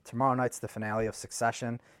finale of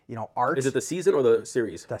Succession. Art. Is it the season or the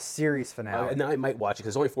series? The series finale. Now I might watch it because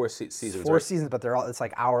it's only 4 seasons. 4 right? seasons, but it's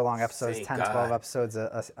like hour-long episodes, Thank 10, God. 12 episodes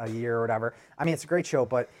a year or whatever. I mean, it's a great show,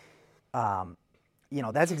 but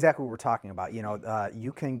that's exactly what we're talking about.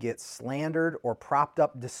 You can get slandered or propped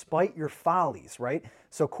up despite your follies, right?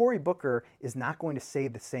 So Cory Booker is not going to say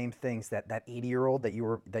the same things that 80-year-old that you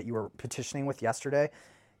were petitioning with yesterday.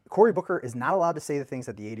 Cory Booker is not allowed to say the things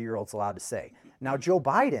that the 80-year-old's allowed to say. Now, Joe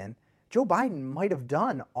Biden might have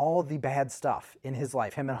done all the bad stuff in his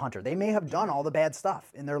life, him and Hunter. They may have done all the bad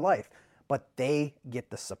stuff in their life, but they get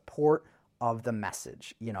the support of the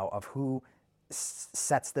message, of who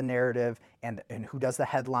sets the narrative and who does the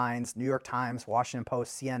headlines, New York Times, Washington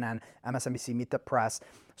Post, CNN, MSNBC, Meet the Press.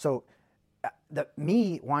 So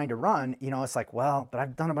me wanting to run, it's like, well, but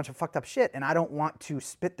I've done a bunch of fucked up shit and I don't want to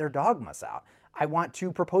spit their dogmas out. I want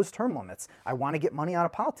to propose term limits. I want to get money out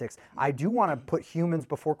of politics. I do want to put humans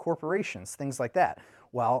before corporations, things like that.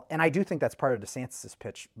 Well, and I do think that's part of DeSantis'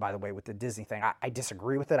 pitch, by the way, with the Disney thing. I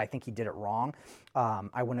disagree with it. I think he did it wrong.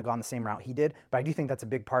 I wouldn't have gone the same route he did, but I do think that's a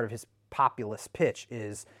big part of his populist pitch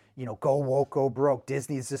is, go woke, go broke.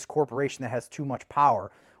 Disney is this corporation that has too much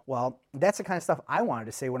power. Well, that's the kind of stuff I wanted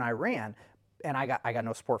to say when I ran, and I got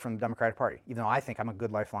no support from the Democratic Party, even though I think I'm a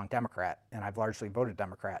good lifelong Democrat, and I've largely voted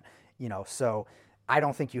Democrat. So I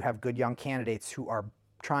don't think you have good young candidates who are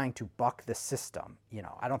trying to buck the system.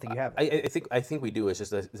 I don't think you have it. I think we do. It's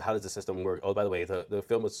just how does the system work? Oh, by the way, the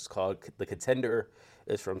film was called The Contender.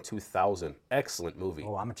 Is from 2000. Excellent movie.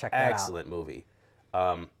 Oh, I'm gonna check that out. Excellent movie.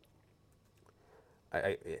 I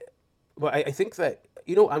think that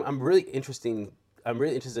I'm really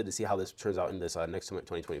interested to see how this turns out in this next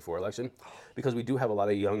 2024 election, because we do have a lot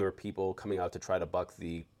of younger people coming out to try to buck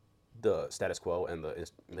the status quo and the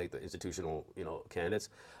institutional candidates.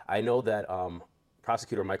 I know that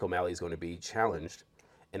prosecutor Michael O'Malley is going to be challenged,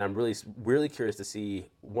 and I'm really curious to see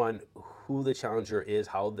who the challenger is,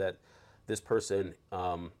 how that this person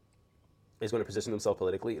is going to position themselves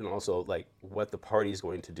politically, and also what the party is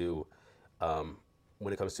going to do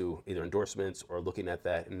when it comes to either endorsements or looking at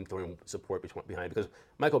that and throwing support behind. Because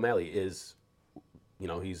Michael O'Malley is,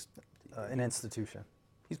 he's an institution.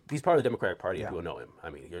 He's part of the Democratic Party. Yeah. If people know him. I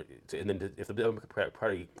mean, and then if the Democratic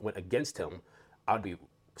Party went against him, I'd be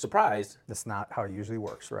surprised. That's not how it usually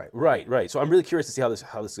works, right? Right. So I'm really curious to see how this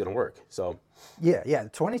is going to work. So yeah.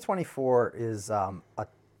 2024 is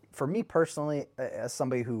for me personally, as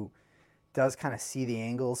somebody who does kind of see the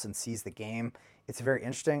angles and sees the game, it's very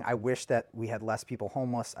interesting. I wish that we had less people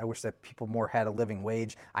homeless. I wish that people more had a living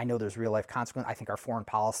wage. I know there's real life consequence. I think our foreign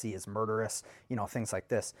policy is murderous, things like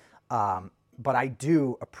this. But I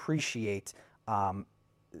do appreciate,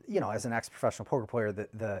 as an ex-professional poker player,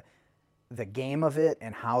 the game of it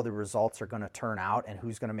and how the results are going to turn out and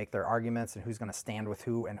who's going to make their arguments and who's going to stand with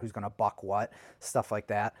who and who's going to buck what, stuff like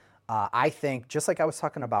that. I think, just like I was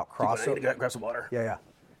talking about crossover. Grab some water. Yeah.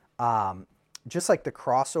 Just like the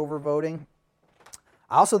crossover voting,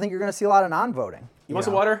 I also think you're going to see a lot of non-voting. You want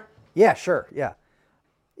some water? Yeah, sure. Yeah.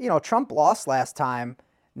 Trump lost last time,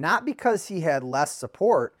 not because he had less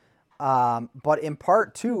support. But in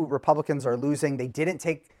part, too, Republicans are losing. They didn't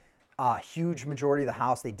take a huge majority of the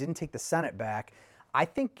House. They didn't take the Senate back. I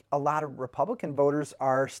think a lot of Republican voters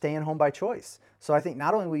are staying home by choice. So I think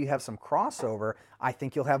not only will you have some crossover, I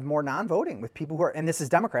think you'll have more non-voting with people who are, and this is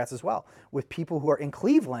Democrats as well, with people who are in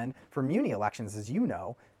Cleveland for muni elections, as you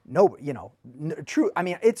know. No, true. I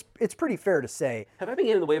mean, it's pretty fair to say. Have I been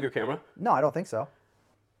getting in the way of your camera? No, I don't think so.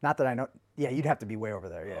 Not that I know. Yeah, you'd have to be way over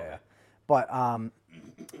there. Yeah, yeah. But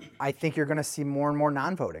I think you're going to see more and more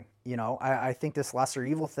non-voting. I think this lesser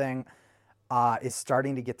evil thing is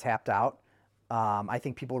starting to get tapped out. I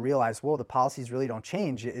think people realize, well, the policies really don't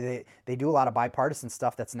change. They do a lot of bipartisan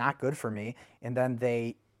stuff that's not good for me, and then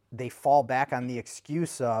they fall back on the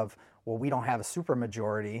excuse of, well, we don't have a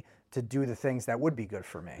supermajority to do the things that would be good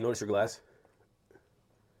for me. Notice your glass?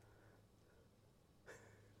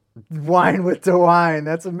 Wine with DeWine.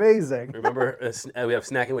 That's amazing. Remember, we have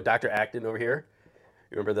snacking with Dr. Acton over here.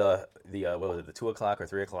 You remember the what was it, the 2 o'clock or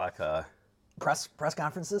 3 o'clock? Press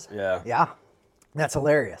conferences? Yeah. Yeah. That's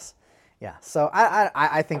hilarious. Yeah. So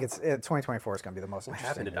I think 2024 is going to be the most interesting.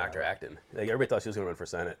 What happened to Dr. Acton? Like, everybody thought she was going to run for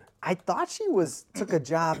Senate. I thought she took a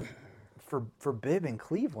job for Bibb in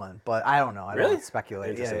Cleveland, but I don't know. I don't want to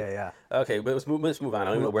speculate. Yeah. Okay, but let's move on. I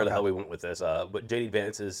don't even know where the hell we went with this. But J.D.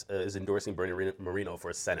 Vance is endorsing Bernie Moreno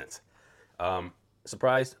for Senate.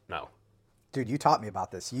 Surprised? No. Dude, you taught me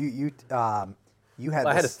about this. You had. Well,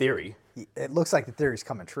 I had a theory. It looks like the theory's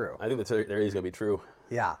coming true. I think the theory is going to be true.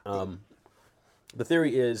 Yeah. The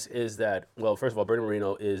theory is that, well, first of all, Bernie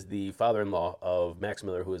Moreno is the father-in-law of Max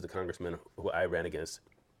Miller, who is the congressman who I ran against.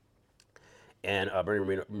 And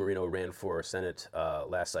Bernie Moreno ran for Senate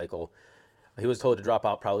last cycle. He was told to drop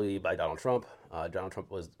out probably by Donald Trump. Donald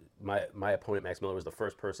Trump was, my opponent, Max Miller, was the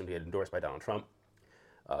first person to get endorsed by Donald Trump.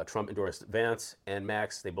 Trump endorsed Vance and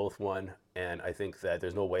Max. They both won. And I think that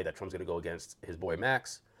there's no way that Trump's going to go against his boy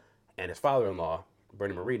Max and his father-in-law,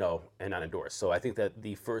 Bernie Moreno, and not endorse. So I think that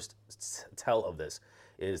the first tell of this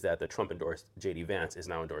is that the Trump endorsed J.D. Vance is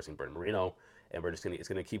now endorsing Bernie Moreno. And it's going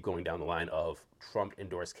to keep going down the line of Trump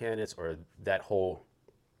endorsed candidates, or that whole,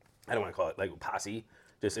 I don't want to call it like posse,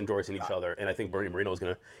 just endorsing each other. And I think Bernie Moreno is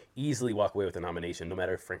going to easily walk away with the nomination, no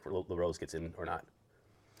matter if Frank LaRose gets in or not.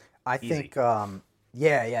 I think,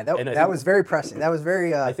 that was very pressing. That was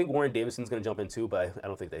very. I think Warren Davison's going to jump in too, but I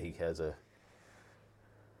don't think that he has a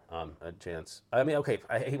chance. I mean, okay,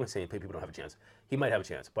 I hate when saying people don't have a chance. He might have a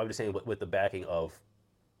chance, but I'm just saying with the backing of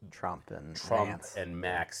Trump Vance. and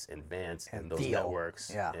Max and Vance and those Thiel. networks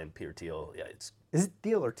and Peter Thiel. Yeah, is it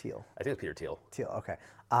Thiel or Teal? I think it's Peter Thiel. Teal, okay.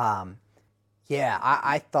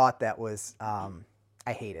 I thought that was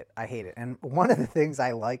I hate it. And one of the things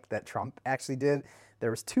I liked that Trump actually did, there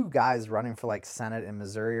was 2 guys running for like Senate in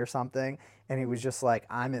Missouri or something, and he was just like,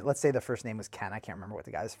 let's say the first name was Ken. I can't remember what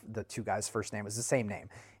the 2 guys' first name was. The same name.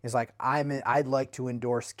 He's like, I'd like to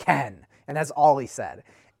endorse Ken, and that's all he said.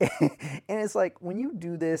 And it's like, when you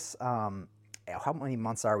do this, how many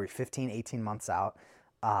months are we? 15, 18 months out.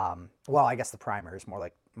 Well, I guess the primary is more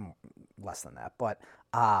like less than that, but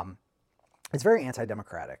it's very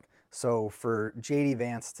anti-democratic. So for J.D.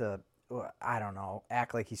 Vance to, I don't know,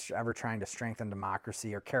 act like he's ever trying to strengthen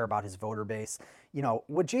democracy or care about his voter base,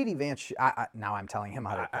 what J.D. Vance, now I'm telling him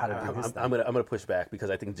how to do his thing. I'm gonna push back, because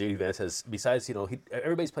I think J.D. Vance has, besides,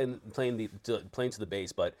 everybody's playing to the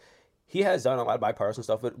base, but he has done a lot of bipartisan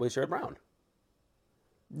stuff with Sherrod Brown.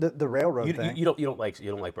 The railroad thing. You don't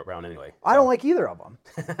like Brown anyway. So. I don't like either of them.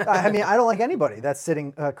 I mean, I don't like anybody that's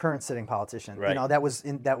current sitting politician. Right.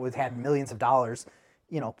 That had millions of dollars,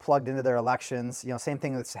 plugged into their elections. Same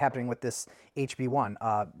thing that's happening with this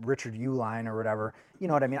HB1, Richard Uline or whatever. You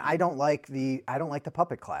know what I mean? I don't like the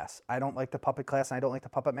puppet class. I don't like the puppet class, and I don't like the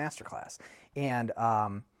puppet master class. And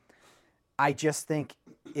I just think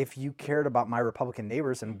if you cared about my Republican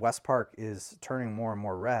neighbors, and West Park is turning more and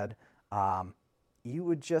more red, you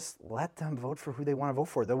would just let them vote for who they want to vote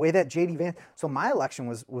for. The way that J.D. Vance, so my election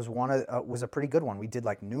was a pretty good one. We did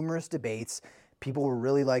like numerous debates. People were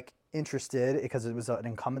really like interested because it was an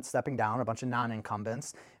incumbent stepping down, a bunch of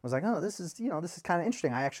non-incumbents. It was like, oh, this is kind of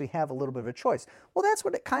interesting. I actually have a little bit of a choice. Well, that's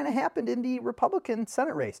what it kind of happened in the Republican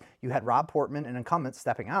Senate race. You had Rob Portman, an incumbent,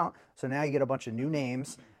 stepping out. So now you get a bunch of new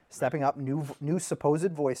names stepping up, new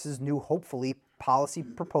supposed voices, new hopefully policy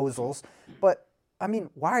proposals, but I mean,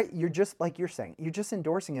 why? You're just like you're saying, you're just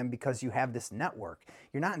endorsing him because you have this network.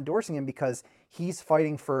 You're not endorsing him because he's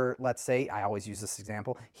fighting for, let's say, I always use this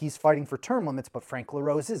example, he's fighting for term limits, but Frank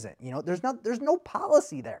LaRose isn't. There's no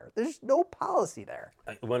policy there. There's no policy there.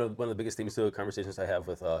 One of the biggest themes to the conversations I have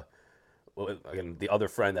with, again, the other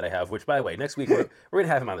friend that I have, which, by the way, next week we're gonna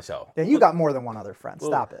have him on the show. Yeah, you got more than one other friend.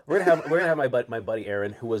 Stop it. We're gonna have my buddy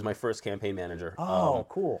Aaron, who was my first campaign manager. Oh,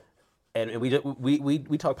 cool. and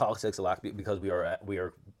we talk politics a lot because we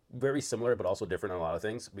are very similar but also different on a lot of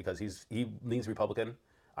things because he leans Republican,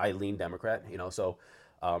 I lean Democrat, so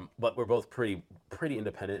but we're both pretty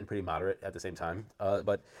independent and pretty moderate at the same time.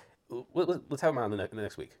 But let's have him on the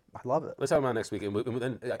next week. I love it. Let's have him on next week, and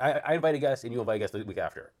then I invite a guest, and you invite a guest the week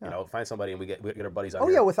after. Find somebody, and we get our buddies on Oh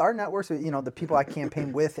here. yeah, with our networks, the people I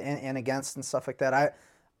campaign with and against and stuff like that,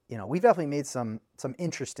 we've definitely made some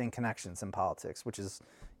interesting connections in politics, which is,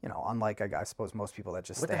 unlike I suppose most people that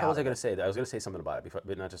just What stay the hell out was I of going it. to say? I was going to say something about it,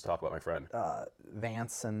 but not just talk about my friend.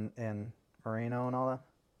 Vance and Moreno and all that.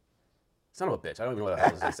 Son of a bitch. I don't even know what the hell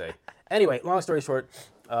I was going to say. Anyway, long story short,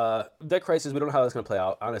 debt crisis. We don't know how that's going to play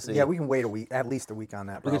out. Honestly, Yeah, we can wait a week, at least a week on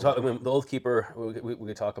that. we can talk. I mean, the Oath Keeper. We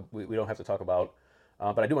can talk. We don't have to talk about.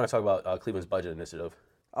 But I do want to talk about Cleveland's budget initiative.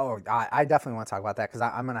 Oh, I definitely want to talk about that because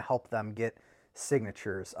I'm going to help them get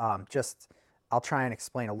signatures. I'll try and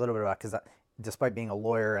explain a little bit about because despite being a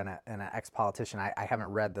lawyer and an ex-politician, I haven't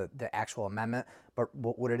read the actual amendment. But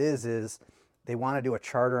what it is they want to do a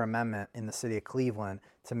charter amendment in the city of Cleveland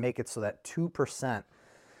to make it so that 2%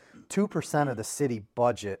 of the city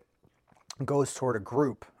budget goes toward a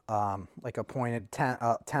group, like appointed 10,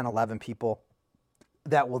 11 people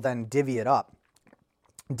that will then divvy up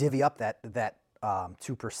that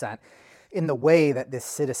 2% in the way that this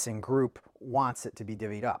citizen group wants it to be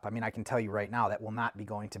divvied up. I mean, I can tell you right now that will not be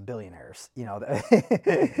going to billionaires.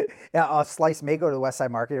 A slice may go to the West Side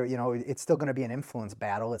Market. It's still going to be an influence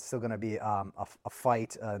battle. It's still going to be a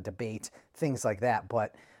fight, a debate, things like that.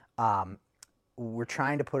 But we're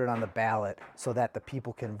trying to put it on the ballot so that the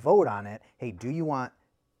people can vote on it. Hey, do you want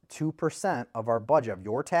 2% of our budget, of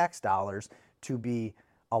your tax dollars, to be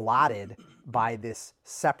allotted by this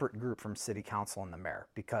separate group from city council and the mayor?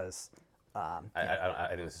 Because I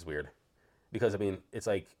think this is weird, because I mean, it's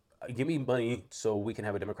like, give me money so we can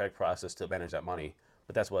have a democratic process to manage that money,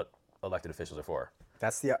 but that's what elected officials are for.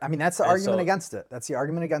 that's the argument against it. That's the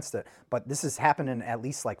argument against it. But this has happened in at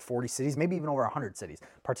least like 40 cities, maybe even over 100 cities.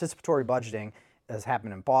 Participatory budgeting has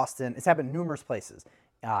happened in Boston. It's happened in numerous places.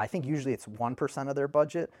 I think usually it's 1% of their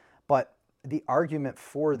budget. But the argument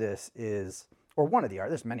for this is, or one of the,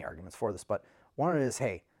 there's many arguments for this, but one of it is,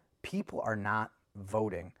 hey, people are not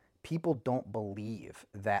voting. People don't believe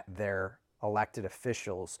that their elected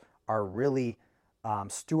officials are really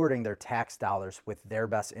stewarding their tax dollars with their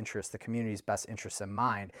best interests, the community's best interests in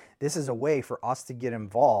mind. This is a way for us to get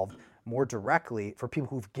involved more directly for people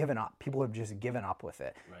who've given up. People have just given up with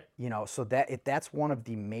it. Right. So that's one of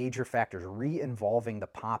the major factors, re-involving the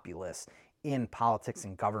populace in politics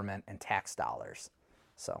and government and tax dollars.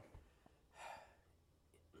 So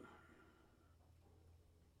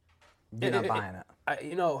you're not buying it.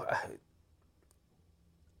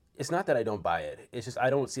 It's not that I don't buy it. It's just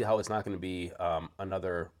I don't see how it's not going to be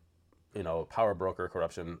another, power broker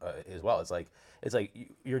corruption as well. It's like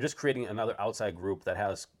you're just creating another outside group that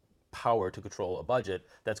has power to control a budget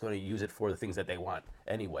that's going to use it for the things that they want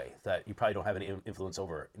anyway, that you probably don't have any influence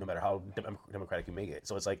over, no matter how democratic you make it.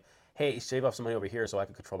 So it's like, hey, shave off some money over here so I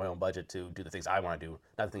can control my own budget to do the things I want to do,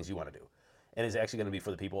 not the things you want to do. And it's actually going to be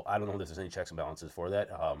for the people. I don't know if there's any checks and balances for that.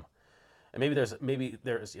 And maybe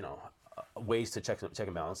there's ways to check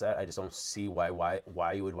and balance that. I just don't see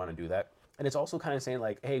why you would want to do that. And it's also kind of saying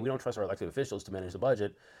like, hey, we don't trust our elected officials to manage the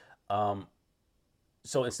budget.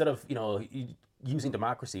 So instead of using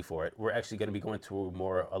democracy for it, we're actually going to be going to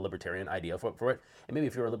a libertarian idea for it. And maybe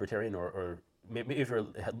if you're a libertarian or maybe if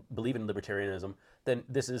you believe in libertarianism, then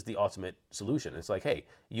this is the ultimate solution. It's like, hey,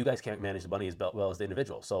 you guys can't manage the money as well as the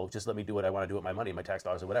individual, so just let me do what I want to do with my money, my tax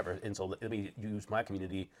dollars or whatever. And so let me use my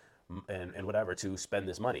community and whatever to spend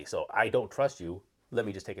this money. So I don't trust you. Let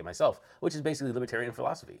me just take it myself, which is basically libertarian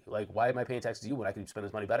philosophy. Like, why am I paying taxes to you when I can spend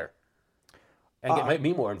this money better and get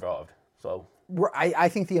me more involved? So I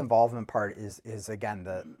think the involvement part is again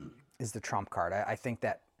the trump card. I think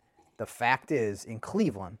that the fact is in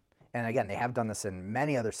Cleveland, and again they have done this in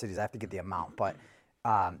many other cities. I have to get the amount, but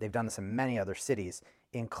they've done this in many other cities.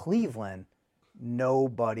 In Cleveland,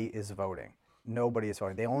 nobody is voting. Nobody is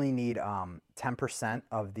voting. They only need 10%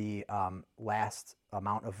 of the last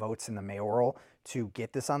amount of votes in the mayoral to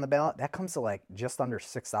get this on the ballot. That comes to like just under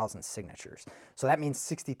 6,000 signatures. So that means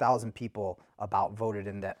 60,000 people about voted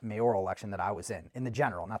in that mayoral election that I was in the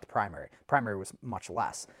general, not the primary. Primary was much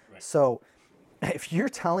less. Right. So if you're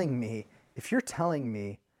telling me,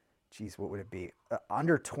 geez, what would it be?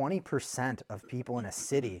 Under 20% of people in a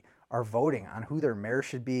city are voting on who their mayor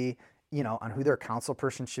should be, on who their council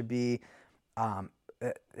person should be.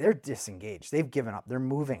 They're disengaged. They've given up. They're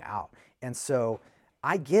moving out. And so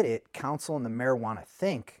I get it. Council and the mayor want to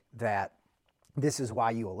think that this is why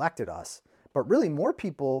you elected us. But really, more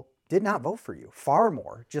people did not vote for you. Far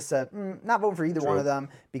more just said, not voting for either one True. of them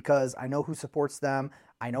because I know who supports them.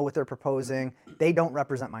 I know what they're proposing. They don't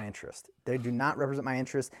represent my interest. They do not represent my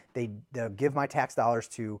interest. They'll give my tax dollars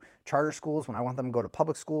to charter schools when I want them to go to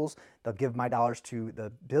public schools. They'll give my dollars to the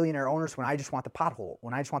billionaire owners when I just want the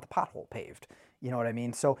pothole paved. You know what I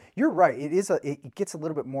mean? So you're right. It gets a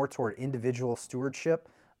little bit more toward individual stewardship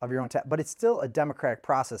of your own tax, but it's still a democratic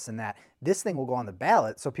process in that this thing will go on the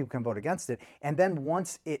ballot so people can vote against it. And then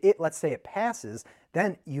once let's say it passes,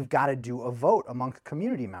 then you've got to do a vote among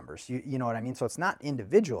community members. You know what I mean? So it's not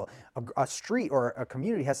individual. A street or a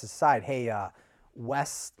community has to decide, hey,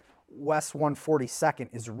 West 142nd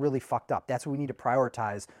is really fucked up. That's what we need to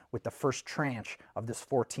prioritize with the first tranche of this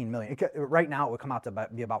 $14 million. Right now, it would come out to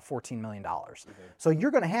be about $14 million. So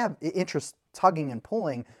you're going to have interest tugging and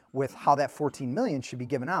pulling with how that $14 million should be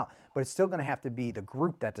given out, but it's still going to have to be the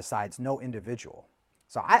group that decides, no individual.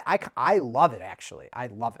 So I love it, actually. I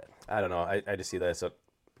love it. I don't know. I just see that as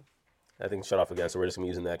I think shut off again, so we're just going to be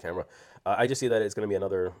using that camera. I just see that it's going to be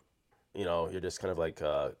another, you're just kind of like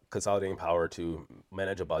consolidating power to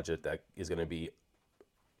manage a budget that is going to be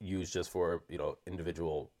used just for,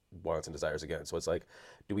 individual wants and desires again. So it's like,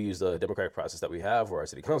 do we use the democratic process that we have where our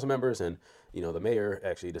city council members and, the mayor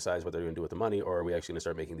actually decides what they're going to do with the money, or are we actually going to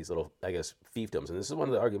start making these little, I guess, fiefdoms? And this is one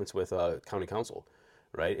of the arguments with county council,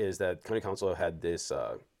 right, is that county council had this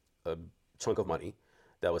a chunk of money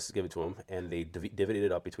that was given to them, and they divided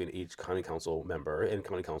it up between each county council member, and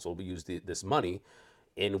county council will use this money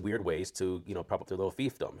in weird ways to, prop up their little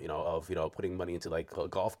fiefdom, of putting money into like a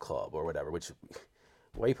golf club or whatever, which,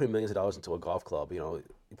 why are you putting millions of dollars into a golf club?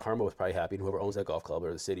 Parma was probably happy, and whoever owns that golf club,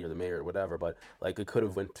 or the city or the mayor or whatever, but like it could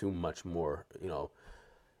have went to much more,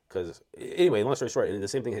 because anyway, long story short, and the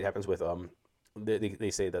same thing happens with,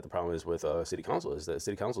 they say that the problem is with city council is that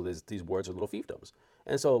city council, these wards are little fiefdoms.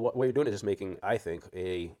 And so what you're doing is just making, I think,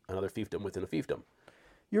 another fiefdom within a fiefdom.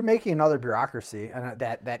 You're making another bureaucracy, and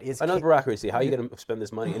that is another bureaucracy. How are you going to spend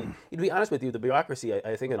this money? And to be honest with you, the bureaucracy,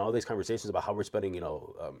 I think, in all these conversations about how we're spending,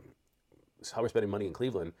 how we're spending money in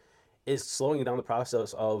Cleveland, is slowing down the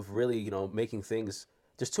process of really, making things.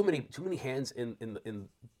 Just too many hands in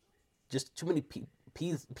just too many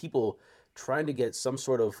people trying to get some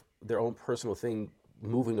sort of their own personal thing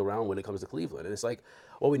moving around when it comes to Cleveland. And it's like,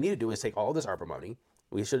 what we need to do is take all this ARPA money.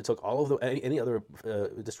 We should have took all of any other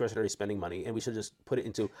discretionary spending money, and we should just put it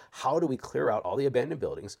into how do we clear out all the abandoned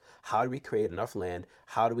buildings? How do we create enough land?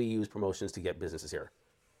 How do we use promotions to get businesses here?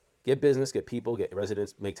 Get business, get people, get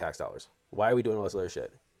residents, make tax dollars. Why are we doing all this other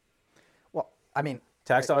shit? Well, I mean,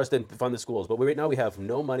 tax dollars didn't fund the schools, but right now we have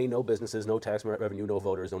no money, no businesses, no tax revenue, no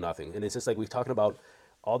voters, no nothing. And it's just like we're talking about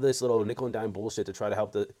all this little nickel and dime bullshit to try to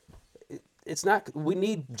help it's not, we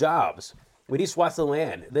need jobs. We need swaths of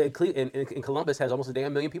land. In Columbus has almost a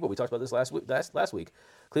damn million people. We talked about this last week.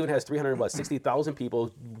 Cleveland has 360,000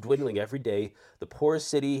 people, dwindling every day. The poorest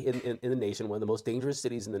city in the nation, one of the most dangerous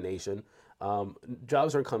cities in the nation.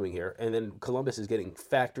 Jobs aren't coming here. And then Columbus is getting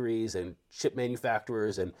factories and chip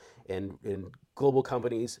manufacturers and global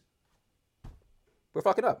companies. We're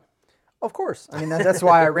fucking up. Of course. I mean, that's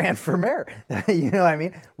why I ran for mayor. You know what I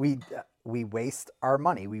mean? We waste our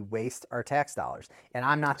money. We waste our tax dollars. And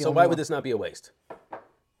I'm not the only one. So why would would this not be a waste?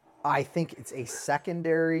 I think it's a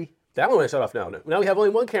secondary. That one I shut off now. Now we have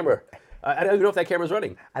only one camera. I don't even know if that camera's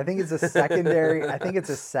running. I think it's a secondary. I think it's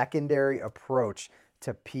a secondary approach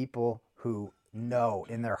to people who know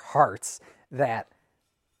in their hearts that,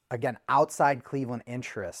 again, outside Cleveland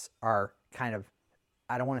interests are kind of,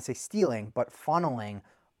 I don't want to say stealing, but funneling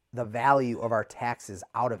the value of our taxes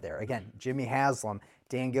out of there. Again, Jimmy Haslam,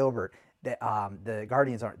 Dan Gilbert, the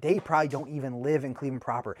Guardians they probably don't even live in Cleveland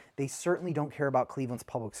proper. They certainly don't care about Cleveland's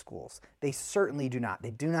public schools. They certainly do not.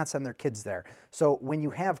 They do not send their kids there. So when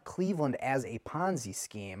you have Cleveland as a Ponzi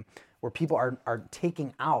scheme where people are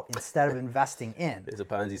taking out instead of investing in. It's a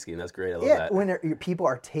Ponzi scheme. That's great. I love that. When people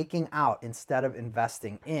are taking out instead of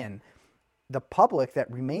investing in, the public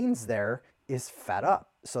that remains there is fed up.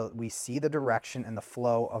 So we see the direction and the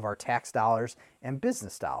flow of our tax dollars and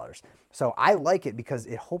business dollars. So I like it because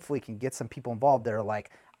it hopefully can get some people involved that are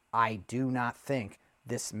like, I do not think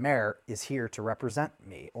this mayor is here to represent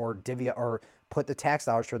me or put the tax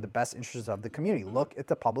dollars for the best interests of the community. Look at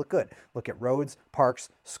the public good. Look at roads, parks,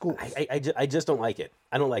 schools. I just don't like it.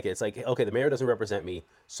 I don't like it. It's like, okay, the mayor doesn't represent me,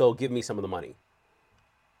 so give me some of the money.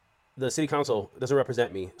 The city council doesn't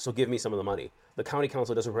represent me, so give me some of the money. The county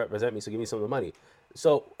council doesn't represent me, so give me some of the money.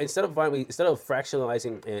 So instead of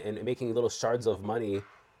fractionalizing and making little shards of money,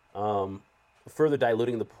 further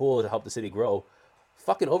diluting the pool to help the city grow,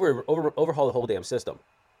 fucking overhaul the whole damn system.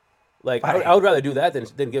 Like I would rather do that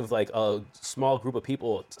than give like a small group of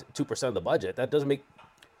people 2% of the budget. That doesn't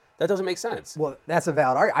That doesn't make sense. Well, that's a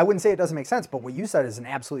valid argument. I wouldn't say it doesn't make sense, but what you said is an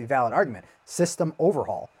absolutely valid argument. System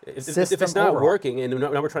overhaul. If System it's not overhaul. working, and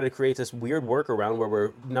now we're trying to create this weird workaround where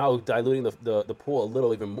we're now diluting the pool a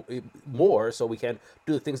little even more, so we can't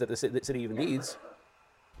do the things that the city even needs.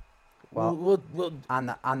 Well, we'll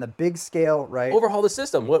on the big scale, right? overhaul the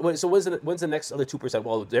system. So when's the next other 2%?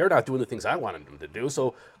 Well, they're not doing the things I wanted them to do,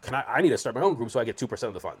 so I need to start my own group so I get 2%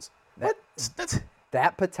 of the funds.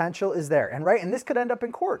 That potential is there, and this could end up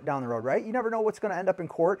in court down the road, right? You never know what's going to end up in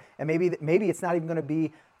court, and maybe it's not even going to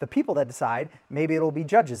be the people that decide. Maybe it'll be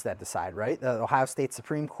judges that decide, right? The Ohio State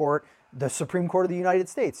Supreme Court, the Supreme Court of the United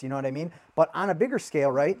States. You know what I mean? But on a bigger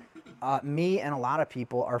scale, right? Me and a lot of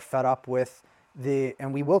people are fed up with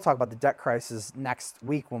and we will talk about the debt crisis next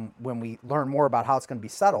week when we learn more about how it's going to be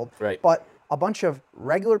settled. Right. But a bunch of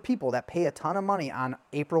regular people that pay a ton of money on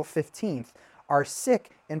April 15th are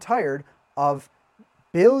sick and tired of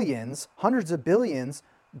billions, hundreds of billions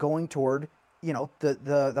going toward,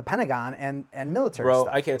 the Pentagon and military Bro,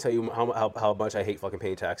 stuff. I can't tell you how much I hate fucking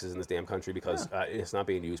paying taxes in this damn country because it's not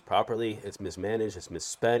being used properly. It's mismanaged. It's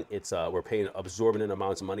misspent. We're paying exorbitant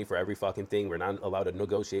amounts of money for every fucking thing. We're not allowed to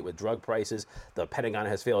negotiate with drug prices. The Pentagon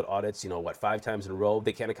has failed audits, 5 times in a row.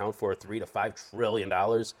 They can't account for $3 to $5 trillion.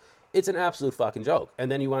 It's an absolute fucking joke.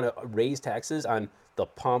 And then you want to raise taxes on the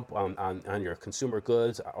pump, on your consumer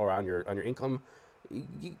goods, or on your income.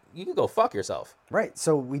 You can go fuck yourself. Right.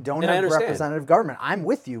 So we don't And I have understand. representative government. I'm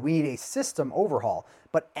with you. We need a system overhaul.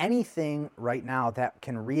 But anything right now that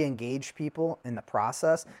can re-engage people in the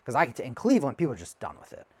process, because in Cleveland, people are just done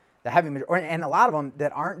with it. And a lot of them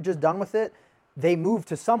that aren't just done with it, they moved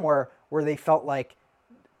to somewhere where they felt like,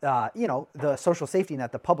 the social safety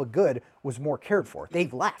net, the public good was more cared for.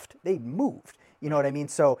 They've left. They've moved. You know what I mean?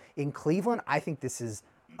 So in Cleveland, I think this is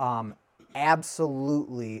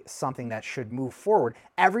absolutely something that should move forward.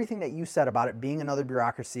 Everything that you said about it being another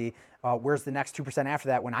bureaucracy, where's the next 2% after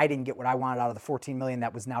that when I didn't get what I wanted out of the $14 million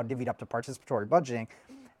that was now divvied up to participatory budgeting,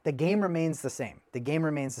 the game remains the same. The game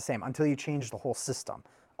remains the same until you change the whole system,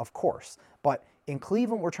 of course. But in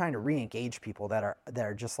Cleveland, we're trying to re-engage people that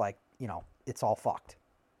are just like, it's all fucked.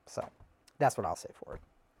 So that's what I'll say for it.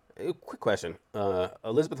 A quick question.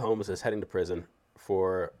 Elizabeth Holmes is heading to prison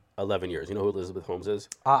for 11 years. You know who Elizabeth Holmes is?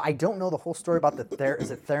 I don't know the whole story about is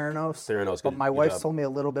it Theranos? Theranos. But my wife told me a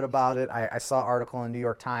little bit about it. I saw an article in the New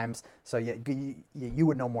York Times. So yeah, you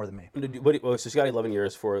would know more than me. So she got 11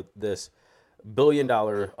 years for this maybe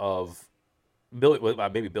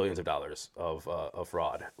billions of dollars of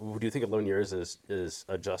fraud. Do you think 11 years is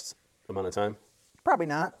a just amount of time? Probably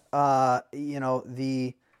not.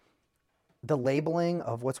 The labeling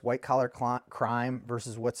of what's white collar crime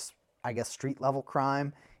versus what's, I guess, street level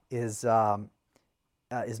crime is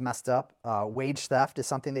messed up. Wage theft is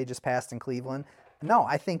something they just passed in Cleveland. No,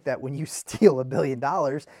 I think that when you steal $1 billion,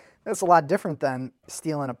 that's a lot different than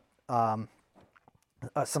stealing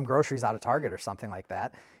some groceries out of Target or something like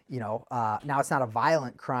that. Now it's not a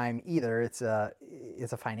violent crime either. It's a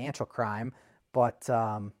financial crime, but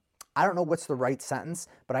I don't know what's the right sentence,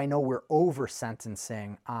 but I know we're over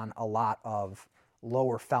sentencing on a lot of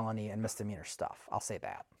lower felony and misdemeanor stuff. I'll say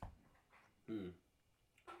that.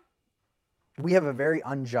 We have a very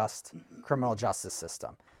unjust criminal justice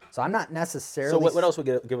system. So I'm not necessarily... So what else would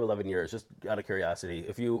give 11 years? Just out of curiosity.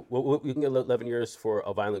 If you can get 11 years for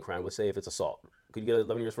a violent crime, let's say if it's assault. Could you get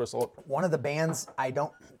 11 years for assault? One of the bans,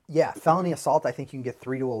 felony assault, I think you can get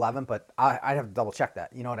 3 to 11, but I'd have to double check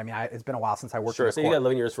that. You know what I mean? It's been a while since I worked in the Sure, so court. you got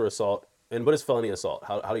 11 years for assault. And what is felony assault?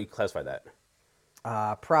 How do you classify that?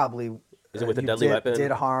 Probably... Is it with a deadly weapon? Did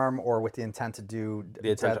harm or with the intent to do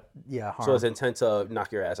harm. So it's intent to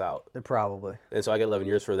knock your ass out. Probably. And so I get 11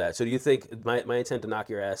 years for that. So do you think my intent to knock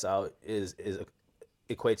your ass out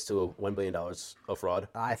equates to $1 billion of fraud?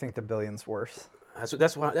 I think the billion's worse.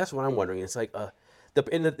 That's what I'm wondering. It's like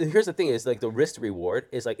here's the thing is like the risk to reward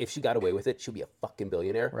is like if she got away with it, she'll be a fucking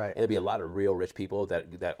billionaire. Right. And there'd be a lot of real rich people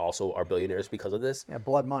that also are billionaires because of this. Yeah,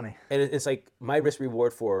 blood money. And it's like my risk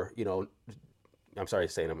reward for, I'm sorry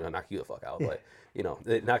saying I'm gonna knock you the fuck out, but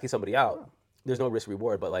knocking somebody out, there's no risk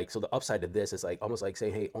reward. But like, so the upside to this is like almost like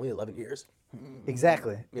saying, hey, only 11 years.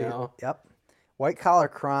 Exactly. You know? Yep. White collar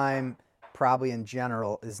crime probably in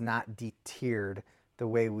general is not deterred the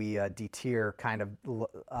way we deter kind of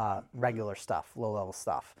regular stuff, low level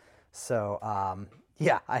stuff. So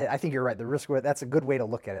I think you're right. The risk, that's a good way to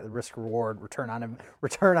look at it. The risk reward, return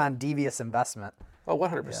on devious investment. Oh,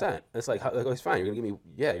 100%. Yeah. It's like, it's fine. You're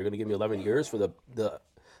gonna give me 11 years for the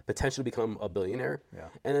potential to become a billionaire. Yeah.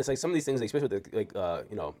 And it's like some of these things, especially with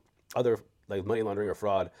other like money laundering or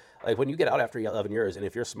fraud. Like when you get out after 11 years, and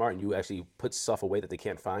if you're smart and you actually put stuff away that they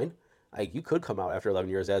can't find, like you could come out after 11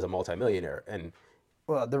 years as a multimillionaire. And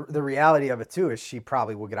Well, the reality of it too is she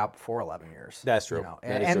probably will get out before 11 years. That's You true. know,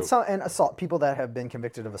 That is and true. some and assault people that have been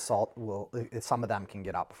convicted of assault will some of them can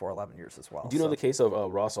get out before 11 years as well. Do you know the So case of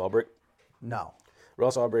Ross Ulbricht? no.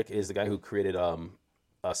 Ross Ulbricht is the guy who created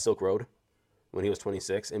Silk Road when he was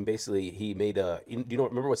 26, and basically he made a. Do you know?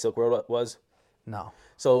 Remember what Silk Road was? No.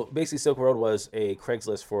 So basically, Silk Road was a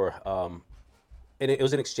Craigslist for, and it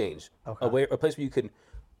was an exchange, Okay. a place where you could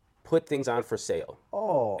put things on for sale,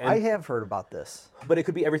 Oh, I and have heard about this. but it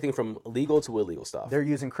could be everything from legal to illegal stuff. They're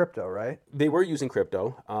using crypto, right? They were using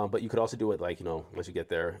crypto, but you could also do it like, once you get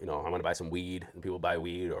there, I want to buy some weed, and people buy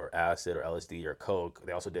weed or acid or LSD or coke.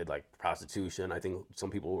 They also did like prostitution. I think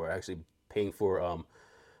some people were actually paying for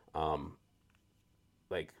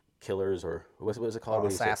like killers, or what was it called? Oh,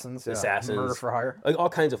 When you say assassins, yeah. assassins, Murder for hire. like all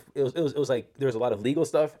kinds of. It was like there was a lot of legal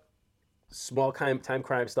stuff, small time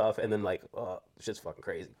crime stuff, and then like shit's fucking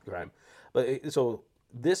crazy crime. But so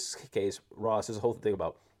this case, Ross, there's a whole thing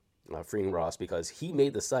about freeing Ross because he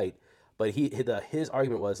made the site, but his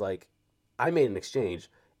argument was like, I made an exchange.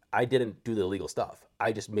 I didn't do the illegal stuff.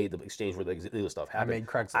 I just made the exchange where the illegal stuff I happened. made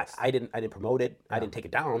Craigslist. I didn't promote it. I didn't take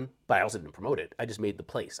it down, but I also didn't promote it. I just made the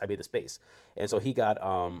place. I made the space. And so he got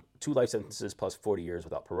 2 life sentences plus 40 years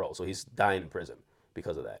without parole. So he's dying in prison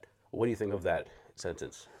because of that. What do you think of that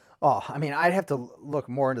sentence? Oh, I mean, I'd have to look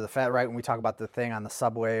more into the fact, right? When we talk about the thing on the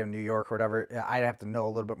subway in New York or whatever, I'd have to know a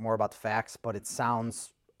little bit more about the facts, but it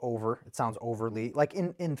sounds it sounds overly, like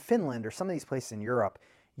in Finland or some of these places in Europe,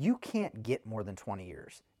 you can't get more than 20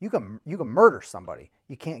 years. You can murder somebody.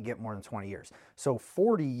 You can't get more than 20 years. So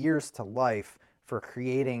 40 years to life for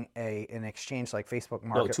creating an exchange like Facebook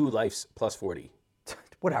No, Market, 2 lives plus 40.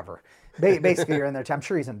 whatever. Basically, you're in there. I'm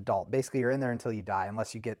sure he's an adult. Basically, you're in there until you die,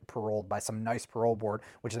 unless you get paroled by some nice parole board,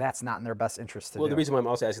 which that's not in their best interest to Well, the do. reason why I'm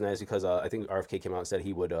also asking that is because I think RFK came out and said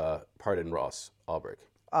he would pardon Ross Ulbricht.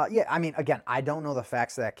 Yeah, I mean, again, I don't know the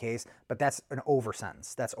facts of that case, but that's an over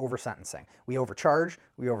sentence. That's over sentencing. We overcharge,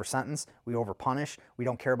 we over sentence, we over punish. We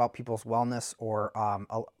don't care about people's wellness or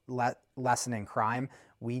lessening crime.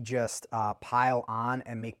 We just pile on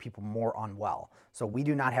and make people more unwell. So we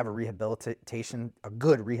do not have a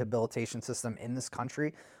good rehabilitation system in this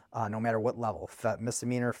country, no matter what level,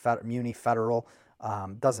 misdemeanor, muni, federal,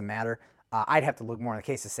 doesn't matter. I'd have to look more in the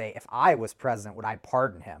case to say if I was president, would I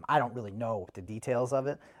pardon him? I don't really know the details of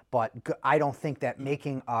it, but I don't think that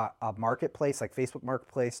making a marketplace like Facebook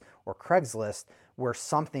Marketplace or Craigslist where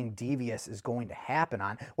something devious is going to happen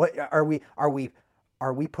on. What are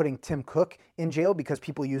we putting Tim Cook in jail because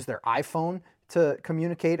people use their iPhone to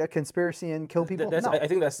communicate a conspiracy and kill people? That's No. I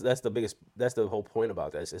think that's the whole point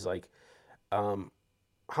about this is like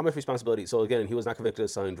how much responsibility. So again, he was not convicted of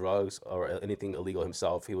selling drugs or anything illegal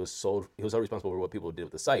himself. He was all responsible for what people did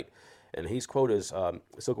with the site. And his quote is,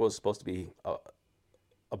 Silk Road is supposed to be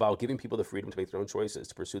about giving people the freedom to make their own choices,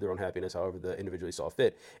 to pursue their own happiness however the individually saw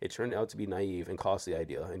fit. It turned out to be naive and costly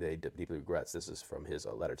idea, and they deeply regrets. This is from his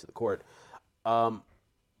letter to the court.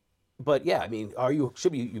 But yeah, I mean,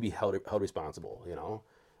 should you be held responsible,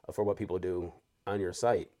 for what people do on your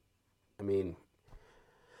site? I mean,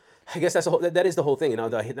 I guess that is the whole thing. Now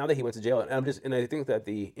that he went to jail, and I think that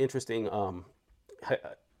the interesting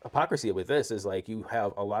hypocrisy with this is like you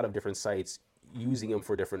have a lot of different sites using them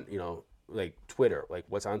for different, like Twitter, like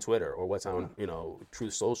what's on Twitter or what's on,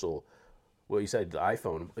 Truth Social. Well, you said the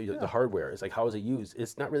iPhone, the hardware. It's like how is it used?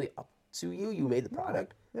 It's not really up to you. You made the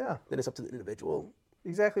product. Yeah, Then it's up to the individual.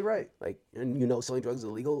 exactly right. Like, and selling drugs is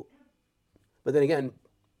illegal. But then again,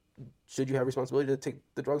 should you have responsibility to take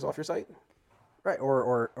the drugs off your site? Right,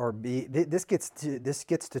 or be this gets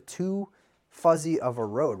to too fuzzy of a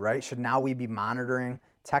road, right? Should now we be monitoring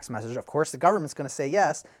text messages? Of course, the government's going to say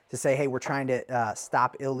yes to say, hey, we're trying to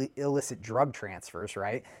stop illicit drug transfers,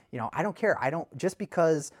 right? I don't care. I don't just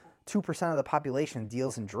because 2% of the population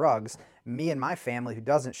deals in drugs, me and my family who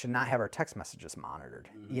doesn't should not have our text messages monitored.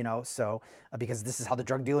 So because this is how the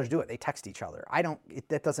drug dealers do it. They text each other.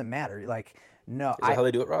 That doesn't matter. Like, no, Is that how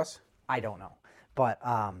they do it, Ross? I don't know, but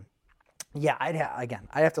yeah, I'd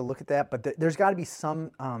have to look at that, but there's got to be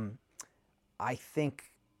some, I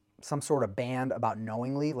think, some sort of ban about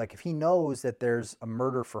knowingly. Like if he knows that there's a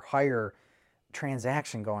murder for hire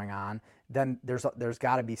transaction going on, then there's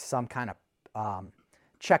got to be some kind of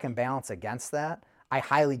check and balance against that. I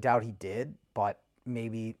highly doubt he did, but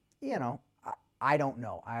maybe I don't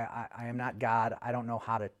know. I am not God. I don't know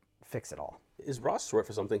how to fix it all. Is Ross short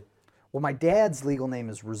for something? Well, my dad's legal name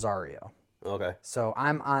is Rosario. Okay. So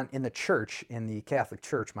I'm in the church, in the Catholic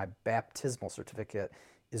Church, my baptismal certificate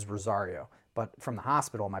is Rosario. But from the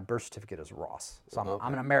hospital, my birth certificate is Ross. So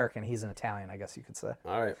I'm an American. He's an Italian, I guess you could say.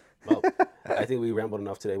 All right. Well, I think we rambled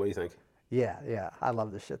enough today. What do you think? Yeah. I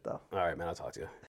love this shit, though. All right, man. I'll talk to you.